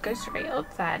go straight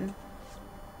up then.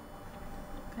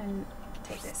 And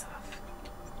take this off.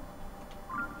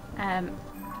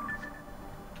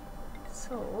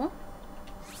 So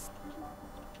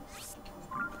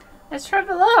let's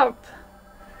travel up.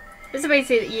 This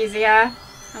makes it easier.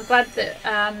 I'm glad that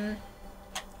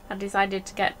I decided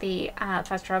to get the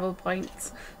fast travel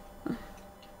points.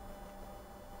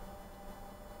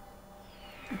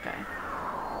 Okay.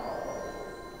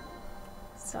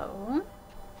 So,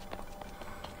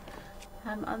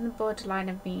 I'm on the borderline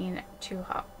of being too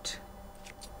hot.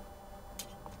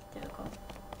 There we go.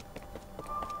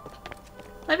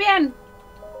 Let me in!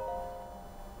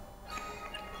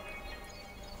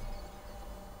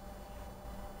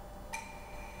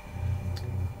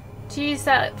 To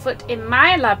set foot in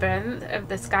my labyrinth of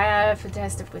the sky for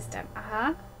test of wisdom.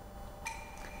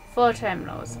 4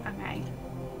 terminals. Okay.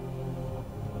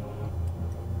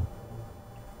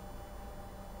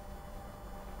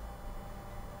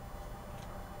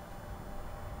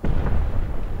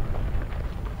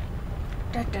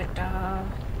 Da, da, da.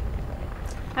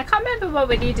 I can't remember what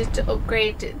we needed to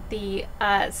upgrade the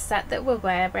set that we're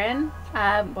wearing.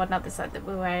 Well, not the set that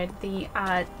we're wearing. The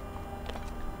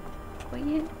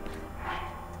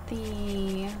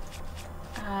the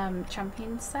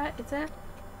champion set, is it?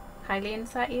 Hylian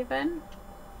set even?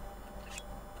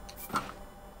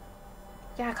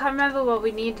 Yeah, I can't remember what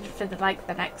we needed for the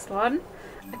the next one.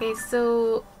 Okay,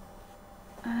 so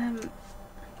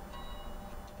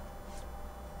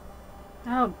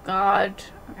oh god.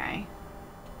 Okay.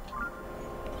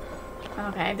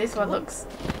 Okay, this one looks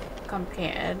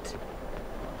complicated.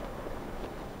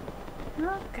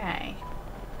 Okay.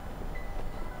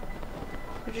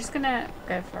 We're just gonna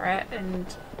go for it and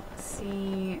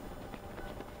see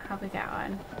how we get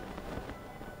on.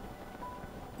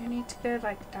 You need to go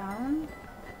down.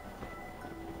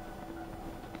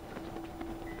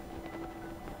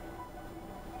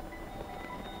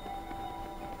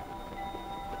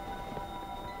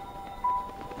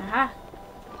 Aha.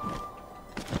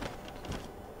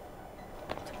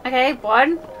 Okay,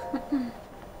 1.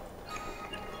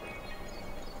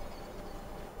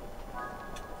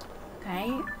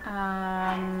 Okay,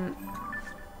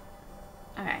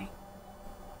 okay.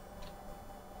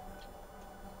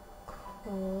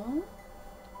 Cool.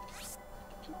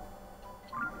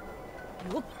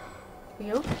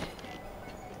 You?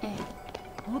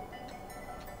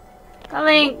 Go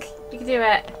Link! You can do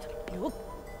it!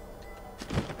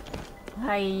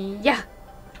 Hiya!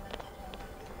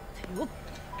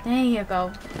 There you go.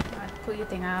 Right, pull your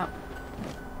thing out.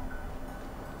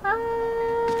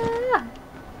 Ah!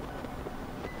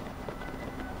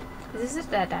 Is this a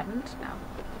dead end? No.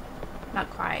 Not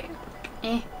quite.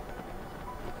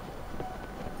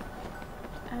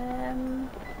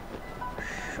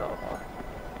 Sure.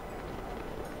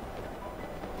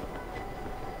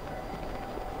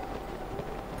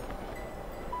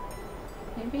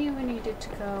 Maybe we needed to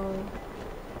go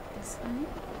this way.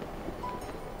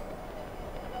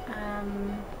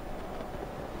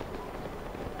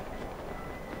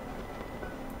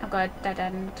 Oh god, dead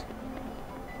end.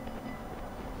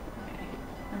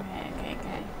 Okay.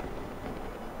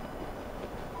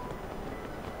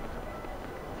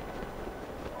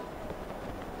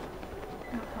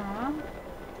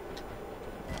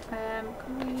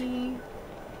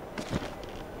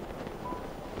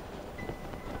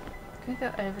 Can we go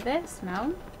over this?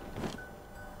 No?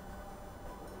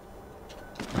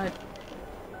 Oh.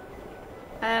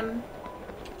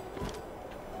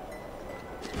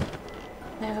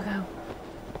 There we go.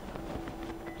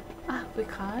 Ah, we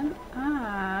can't?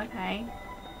 Ah, okay.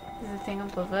 There's a thing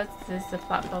above us. There's the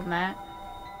platform there.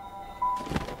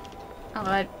 Oh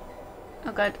god.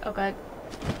 Oh god, oh god.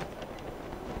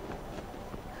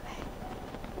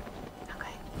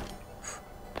 Okay.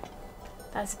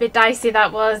 That's a bit dicey,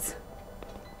 that was.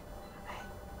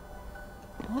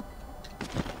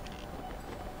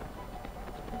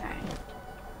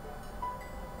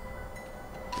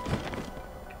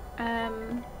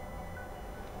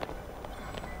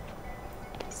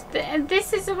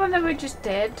 This is the one that we just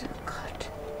did. God.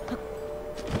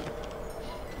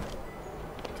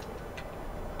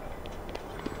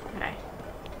 Okay.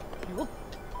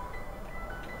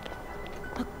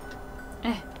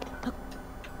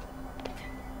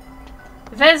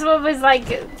 The first one was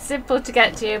simple to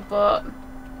get to, but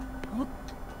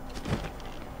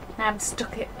now I'm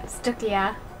stuck here.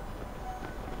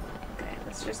 Okay,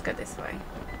 let's just go this way.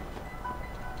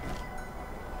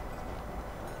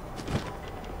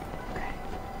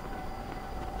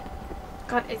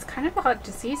 God, it's kind of hard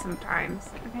to see sometimes.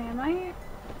 Okay, am I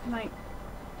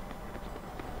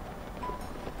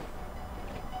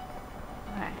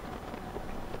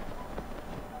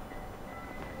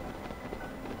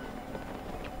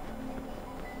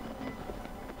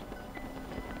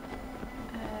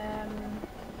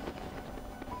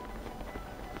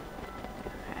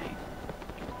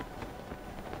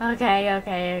okay.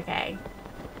 Okay.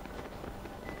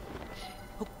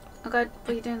 Oh god, what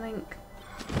are you doing, Link?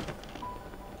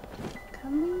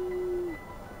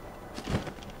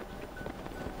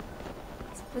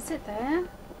 Was it there?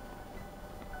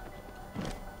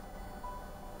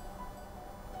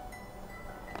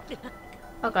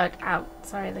 Oh god, ow.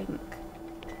 Sorry, Link.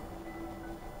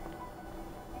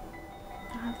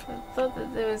 I thought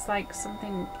that there was like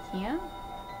something here.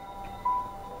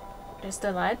 Just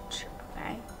a ledge?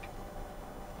 Okay.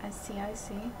 I see, I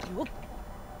see.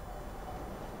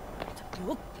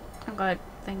 Oh god,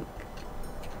 Link.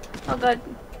 Oh god.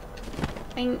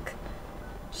 Link.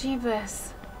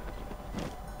 Jeebus.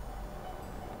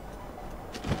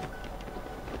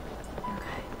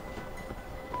 Okay.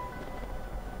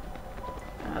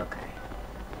 Okay.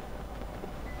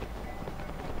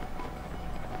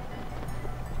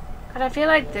 And I feel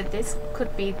like that this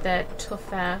could be the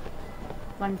tougher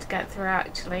one to get through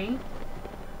actually.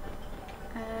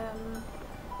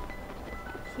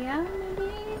 Here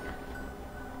maybe?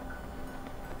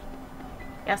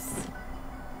 Yes.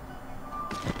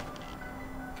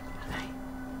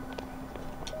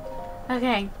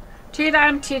 Okay, 2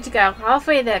 down, 2 to go.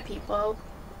 Halfway there, people.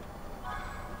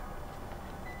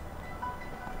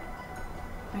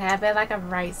 Okay, I feel like I'm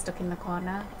right stuck in the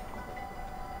corner.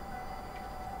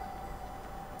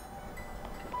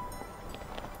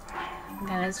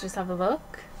 Okay, let's just have a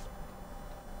look.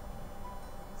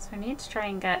 So I need to try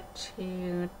and get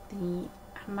to the...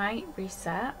 I might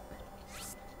reset.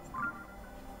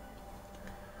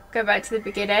 Go back to the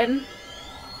beginning.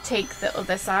 Take the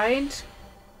other side.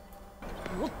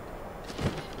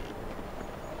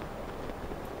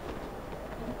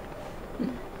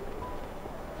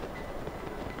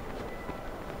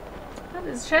 Oh,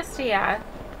 there's a chest here.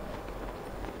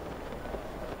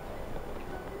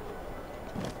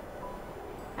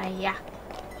 Yeah.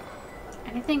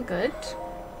 Anything good?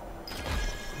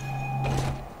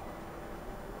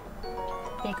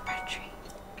 Big battery.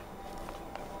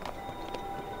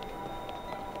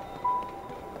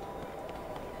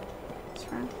 It's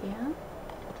around here.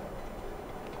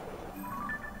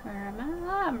 Where am I?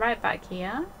 Oh, I'm right back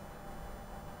here.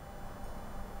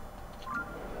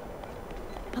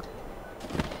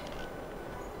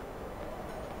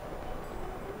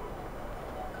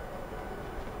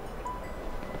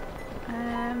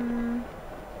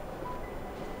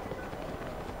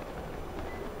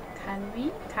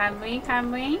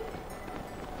 Can we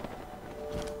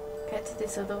get to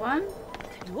this other one?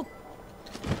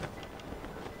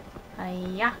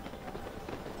 Yeah.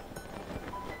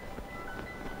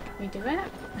 Can we do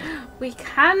it? We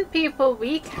can, people,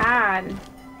 we can.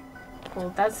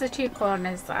 Cool, that's the 2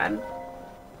 corners then.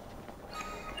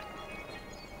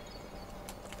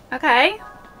 Okay.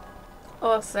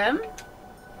 Awesome.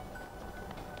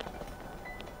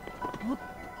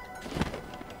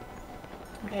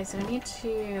 Okay, so we need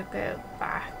to go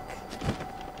back.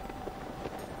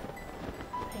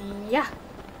 Yeah.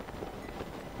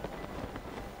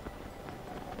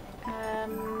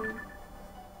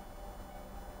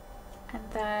 And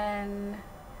then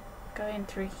going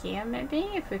through here maybe,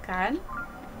 if we can.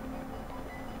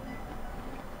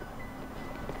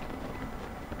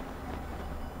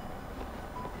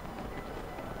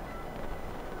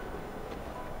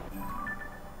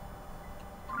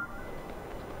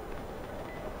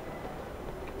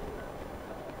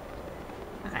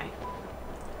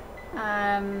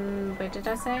 Where did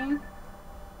I say?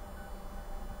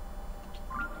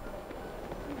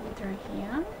 Through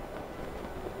here.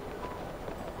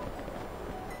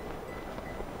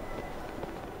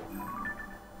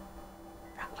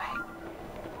 Wrong way.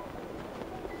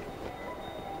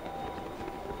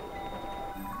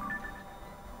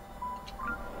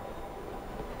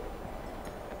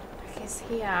 Okay, it's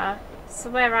here.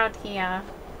 Somewhere around here.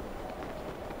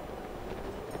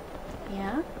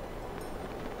 Yeah.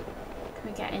 Can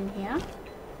we get in here?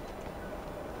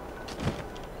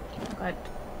 Oh god.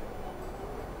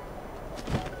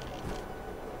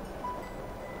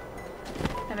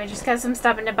 Let me just get some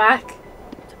stab in the back.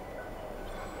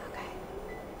 Okay.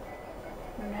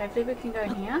 And hopefully we can go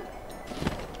in here.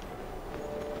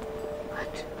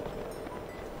 What?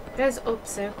 It goes up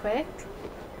so quick.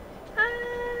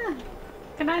 Ah!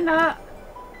 Can I not?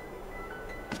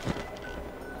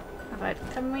 Oh god,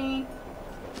 can we...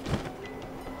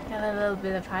 Get a little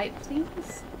bit of height,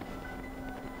 please.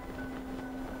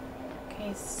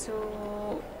 Okay,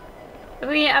 so... Are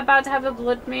we about to have a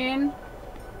blood moon?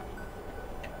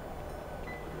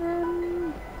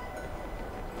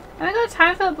 Have I got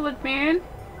time for a blood moon?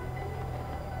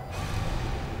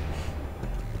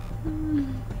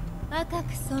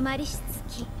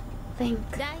 Think.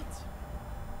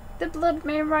 The blood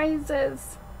moon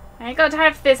rises. I ain't got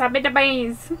time for this, I'm in the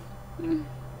maze.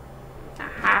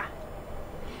 Aha.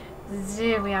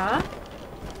 There we are.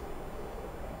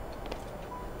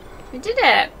 We did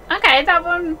it. Okay, that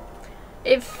one.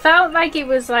 It felt like it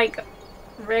was like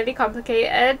really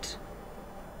complicated,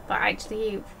 but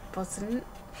actually it wasn't.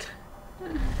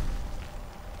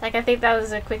 Like, I think that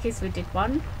was the quickest we did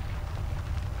one.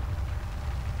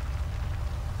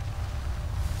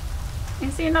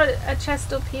 Is there not a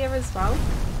chest up here as well?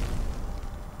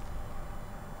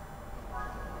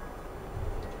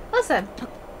 Awesome.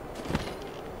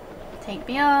 Take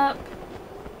me up.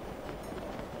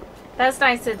 That's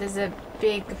nice that there's a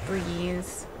big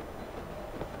breeze.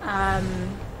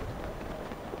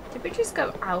 Did we just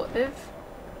go out of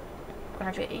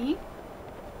gravity?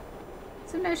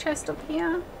 Is there no chest up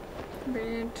here?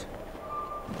 Rude.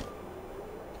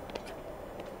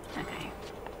 Okay.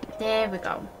 There we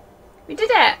go. We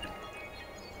did it!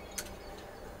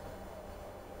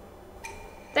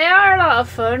 They are a lot of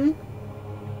fun.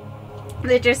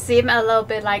 They just seem a little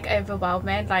bit like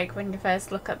overwhelming, like when you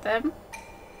first look at them.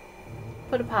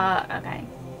 Put apart, okay.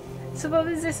 So what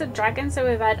was this, a dragon? So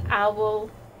we've had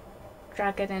owl,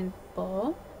 dragon and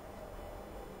boar.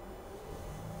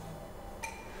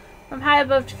 From high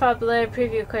above to far below,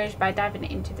 prove your courage by diving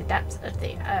into the depths of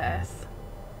the earth.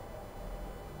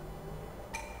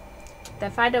 Then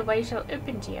find a way shall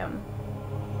open to you.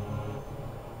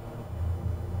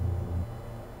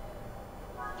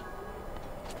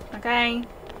 Okay.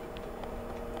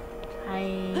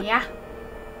 Hiya.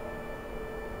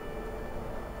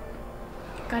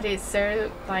 God, it's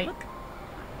so, like...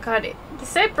 God, it's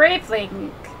so brave,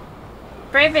 Link.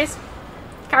 Bravest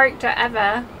character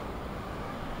ever.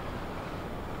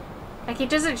 Like, he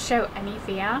doesn't show any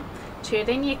fear.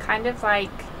 Then you kind of,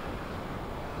 like...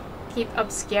 keep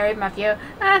obscuring my view.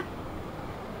 Ah!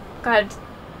 God,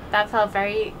 that felt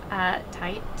very,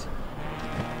 tight.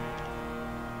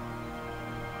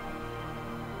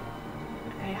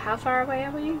 Okay, how far away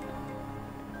are we?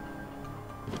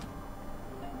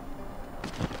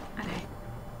 Okay.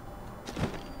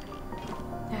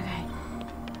 Okay.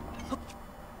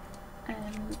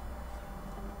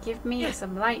 Give me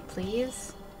some light,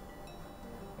 please.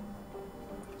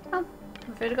 Oh,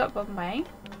 we've already got one way.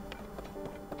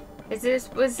 Was this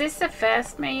the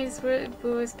first maze we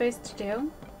were supposed to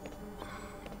do?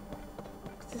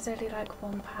 'Cause there's only like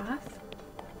one path.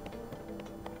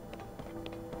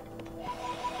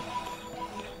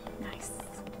 Nice.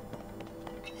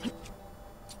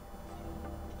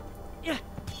 Yeah.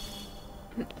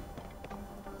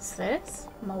 What's this?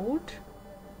 Mold?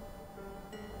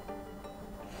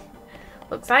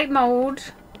 Looks like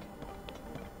mold.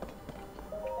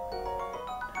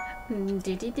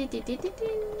 Okay,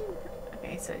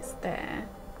 so it's there.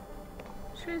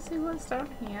 Should I see what's down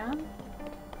here?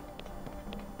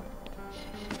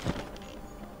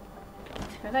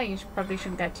 I think you probably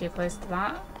shouldn't get too close to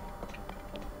that.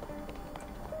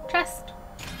 Chest.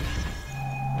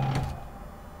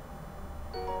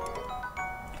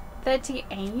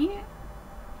 38.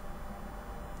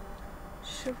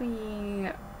 Should we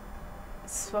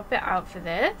swap it out for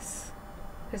this?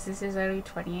 Because this is only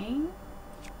 28.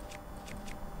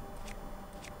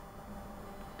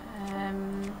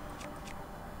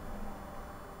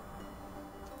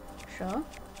 Sure.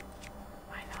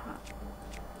 Why not?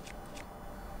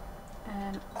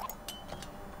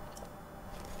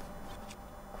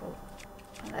 Cool.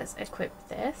 Well, let's equip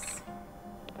this.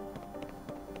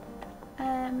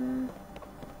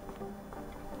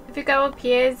 If you go up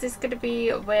here, is this gonna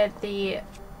be where the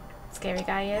scary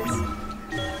guy is?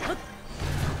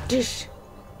 Dish.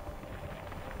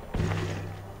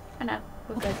 Oh no,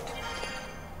 we're good.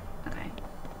 Okay.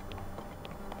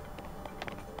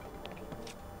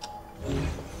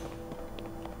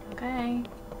 Okay.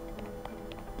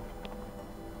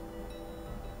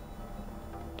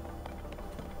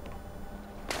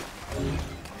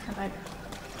 Okay. Okay.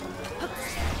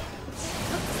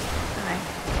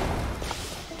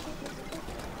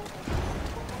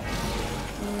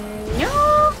 No.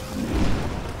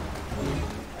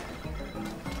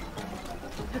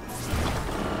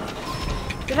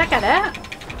 Did I get it?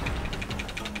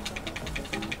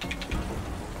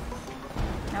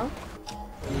 No.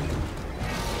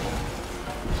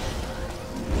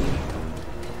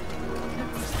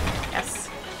 Yes.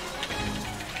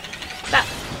 Stop.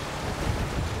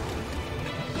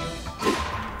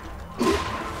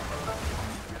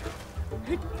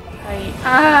 Wait.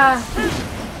 Ah.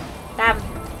 Damn.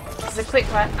 This is a quick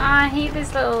one. Ah, I hate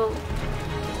this little.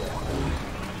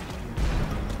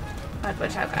 I'd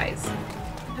watch out, guys.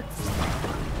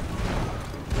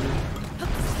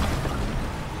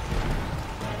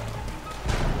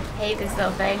 Hate this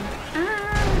little thing.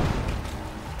 Ah.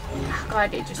 Oh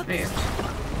god, it just moved.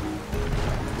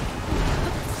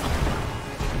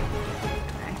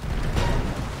 Okay.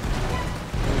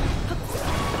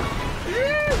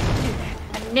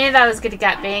 knew that was gonna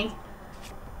get me.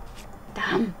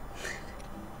 Damn.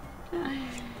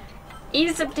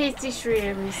 Eat some tasty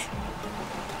shrooms.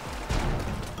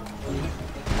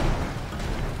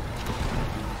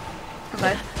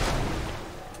 Okay.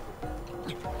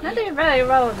 Not doing really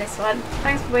well on this one.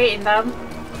 Thanks for waiting though.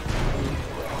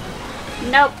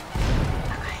 Nope.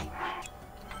 Okay.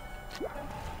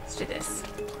 Let's do this.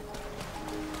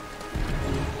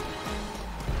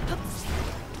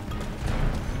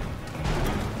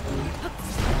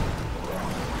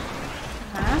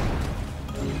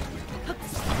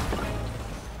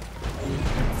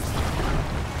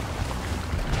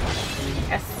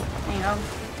 Yes, there you go.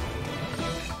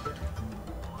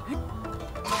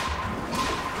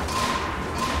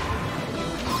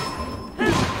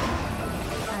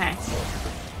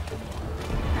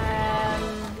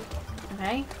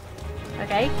 Okay.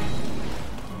 Okay.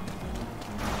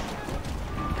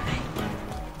 Okay.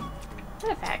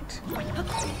 Perfect.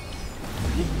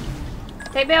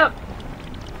 Take me up.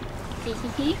 Hee hee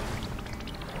hee.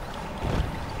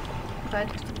 Good.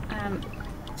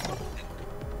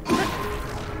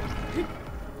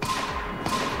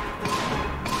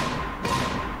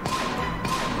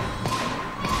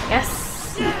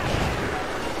 Yes!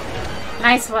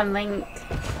 Nice one, Link.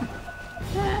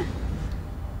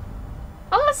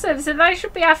 Awesome, so that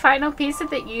should be our final piece of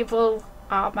the evil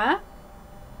armor.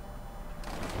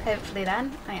 Hopefully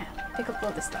then. Oh yeah, pick up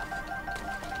all this stuff.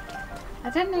 I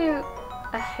don't know.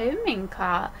 A homing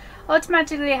cart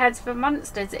automatically heads for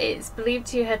monsters. It's believed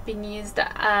to have been used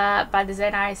by the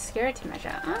Zonai security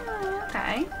measure. Oh,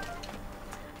 okay.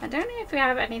 I don't know if we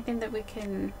have anything that we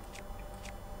can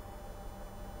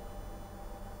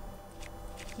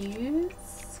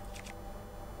use.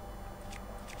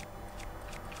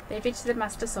 Maybe to the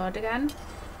Master Sword again.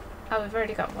 Oh, we've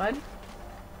already got one.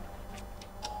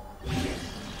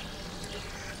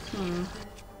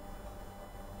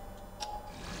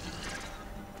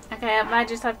 Okay, I might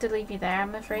just have to leave you there,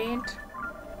 I'm afraid.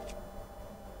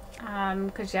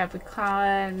 Because yeah, we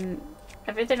can't...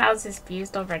 Everything else is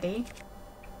fused already.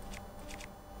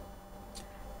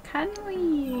 Can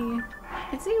we...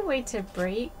 Is there a way to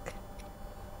break?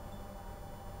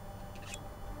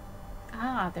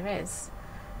 Ah, there is.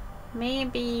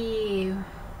 Maybe...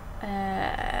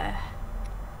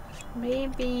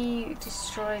 maybe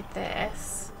destroy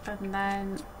this, and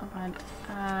then... Oh god,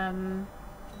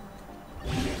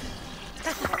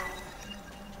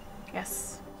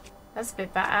 yes, that's a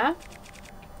bit better.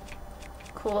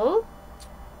 Cool.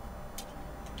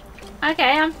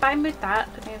 Okay, I'm fine with that.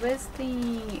 Okay, where's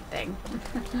the thing?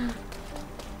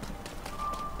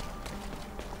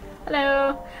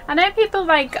 Hello. I know people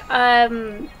like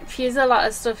fuse a lot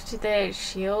of stuff to their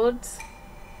shields.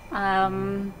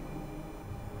 I'm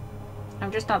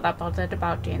just not that bothered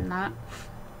about doing that.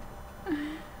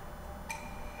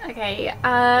 Okay,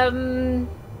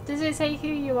 does it say who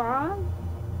you are?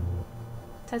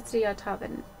 Test your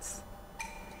talents.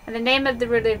 And the name of the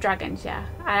ruler of dragons, yeah.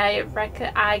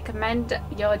 I commend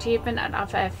your achievement and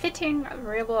offer a fitting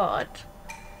reward.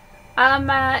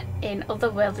 Armour in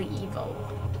otherworldly evil.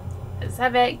 Let's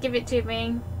have it, give it to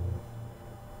me.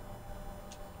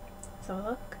 So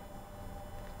look.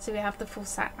 So we have the full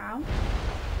set now.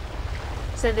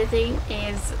 So the thing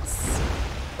is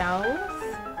stealth.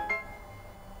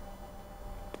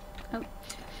 Oh.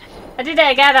 I did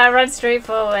it again, I ran straight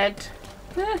forward.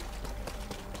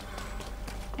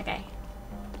 Okay.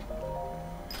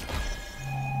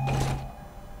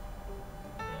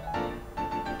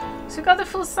 So we got the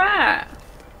full set.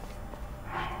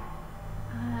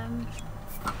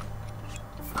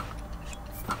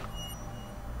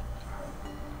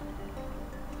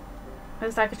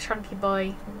 Looks like a chunky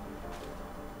boy.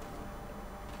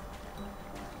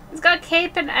 He's got a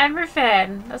cape and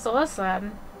everything. That's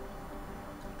awesome.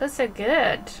 That's so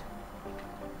good.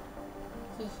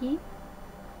 Hee.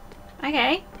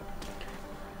 Okay.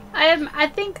 I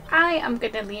think I am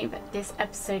gonna leave this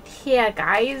episode here,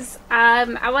 guys.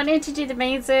 I wanted to do the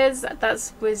mazes.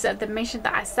 That was the mission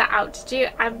that I set out to do,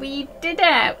 and we did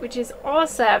it, which is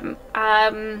awesome.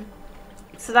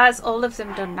 So that's all of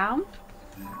them done now.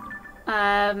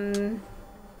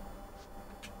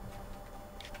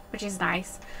 Which is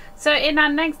nice. So in our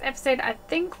next episode, I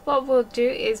think what we'll do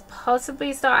is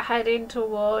possibly start heading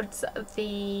towards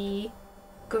the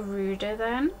Garuda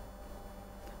then.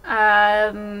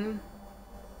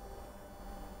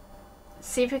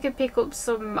 See if we can pick up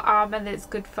some armor that's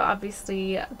good for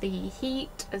obviously the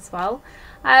heat as well.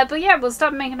 But yeah, we'll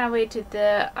start making our way to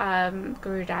the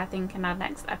Garuda, I think, in our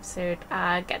next episode.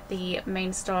 Get the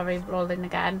main story rolling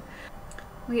again.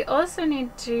 We also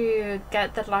need to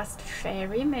get the last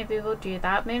fairy. Maybe we'll do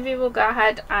that. Maybe we'll go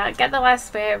ahead and get the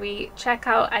last fairy, check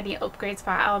out any upgrades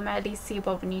for Armour, at least see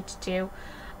what we need to do.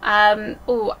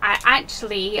 Oh, I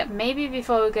actually, maybe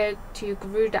before we go to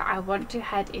Garuda, I want to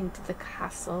head into the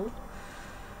castle.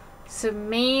 So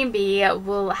maybe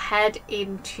we'll head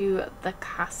into the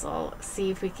castle, see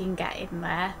if we can get in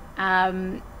there.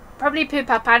 Probably poop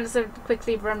our pants and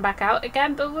quickly run back out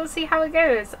again, but we'll see how it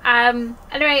goes.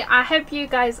 Anyway, I hope you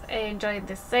guys enjoyed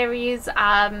this series.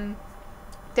 Don't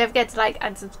forget to like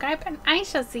and subscribe, and I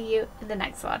shall see you in the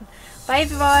next one. Bye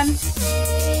everyone.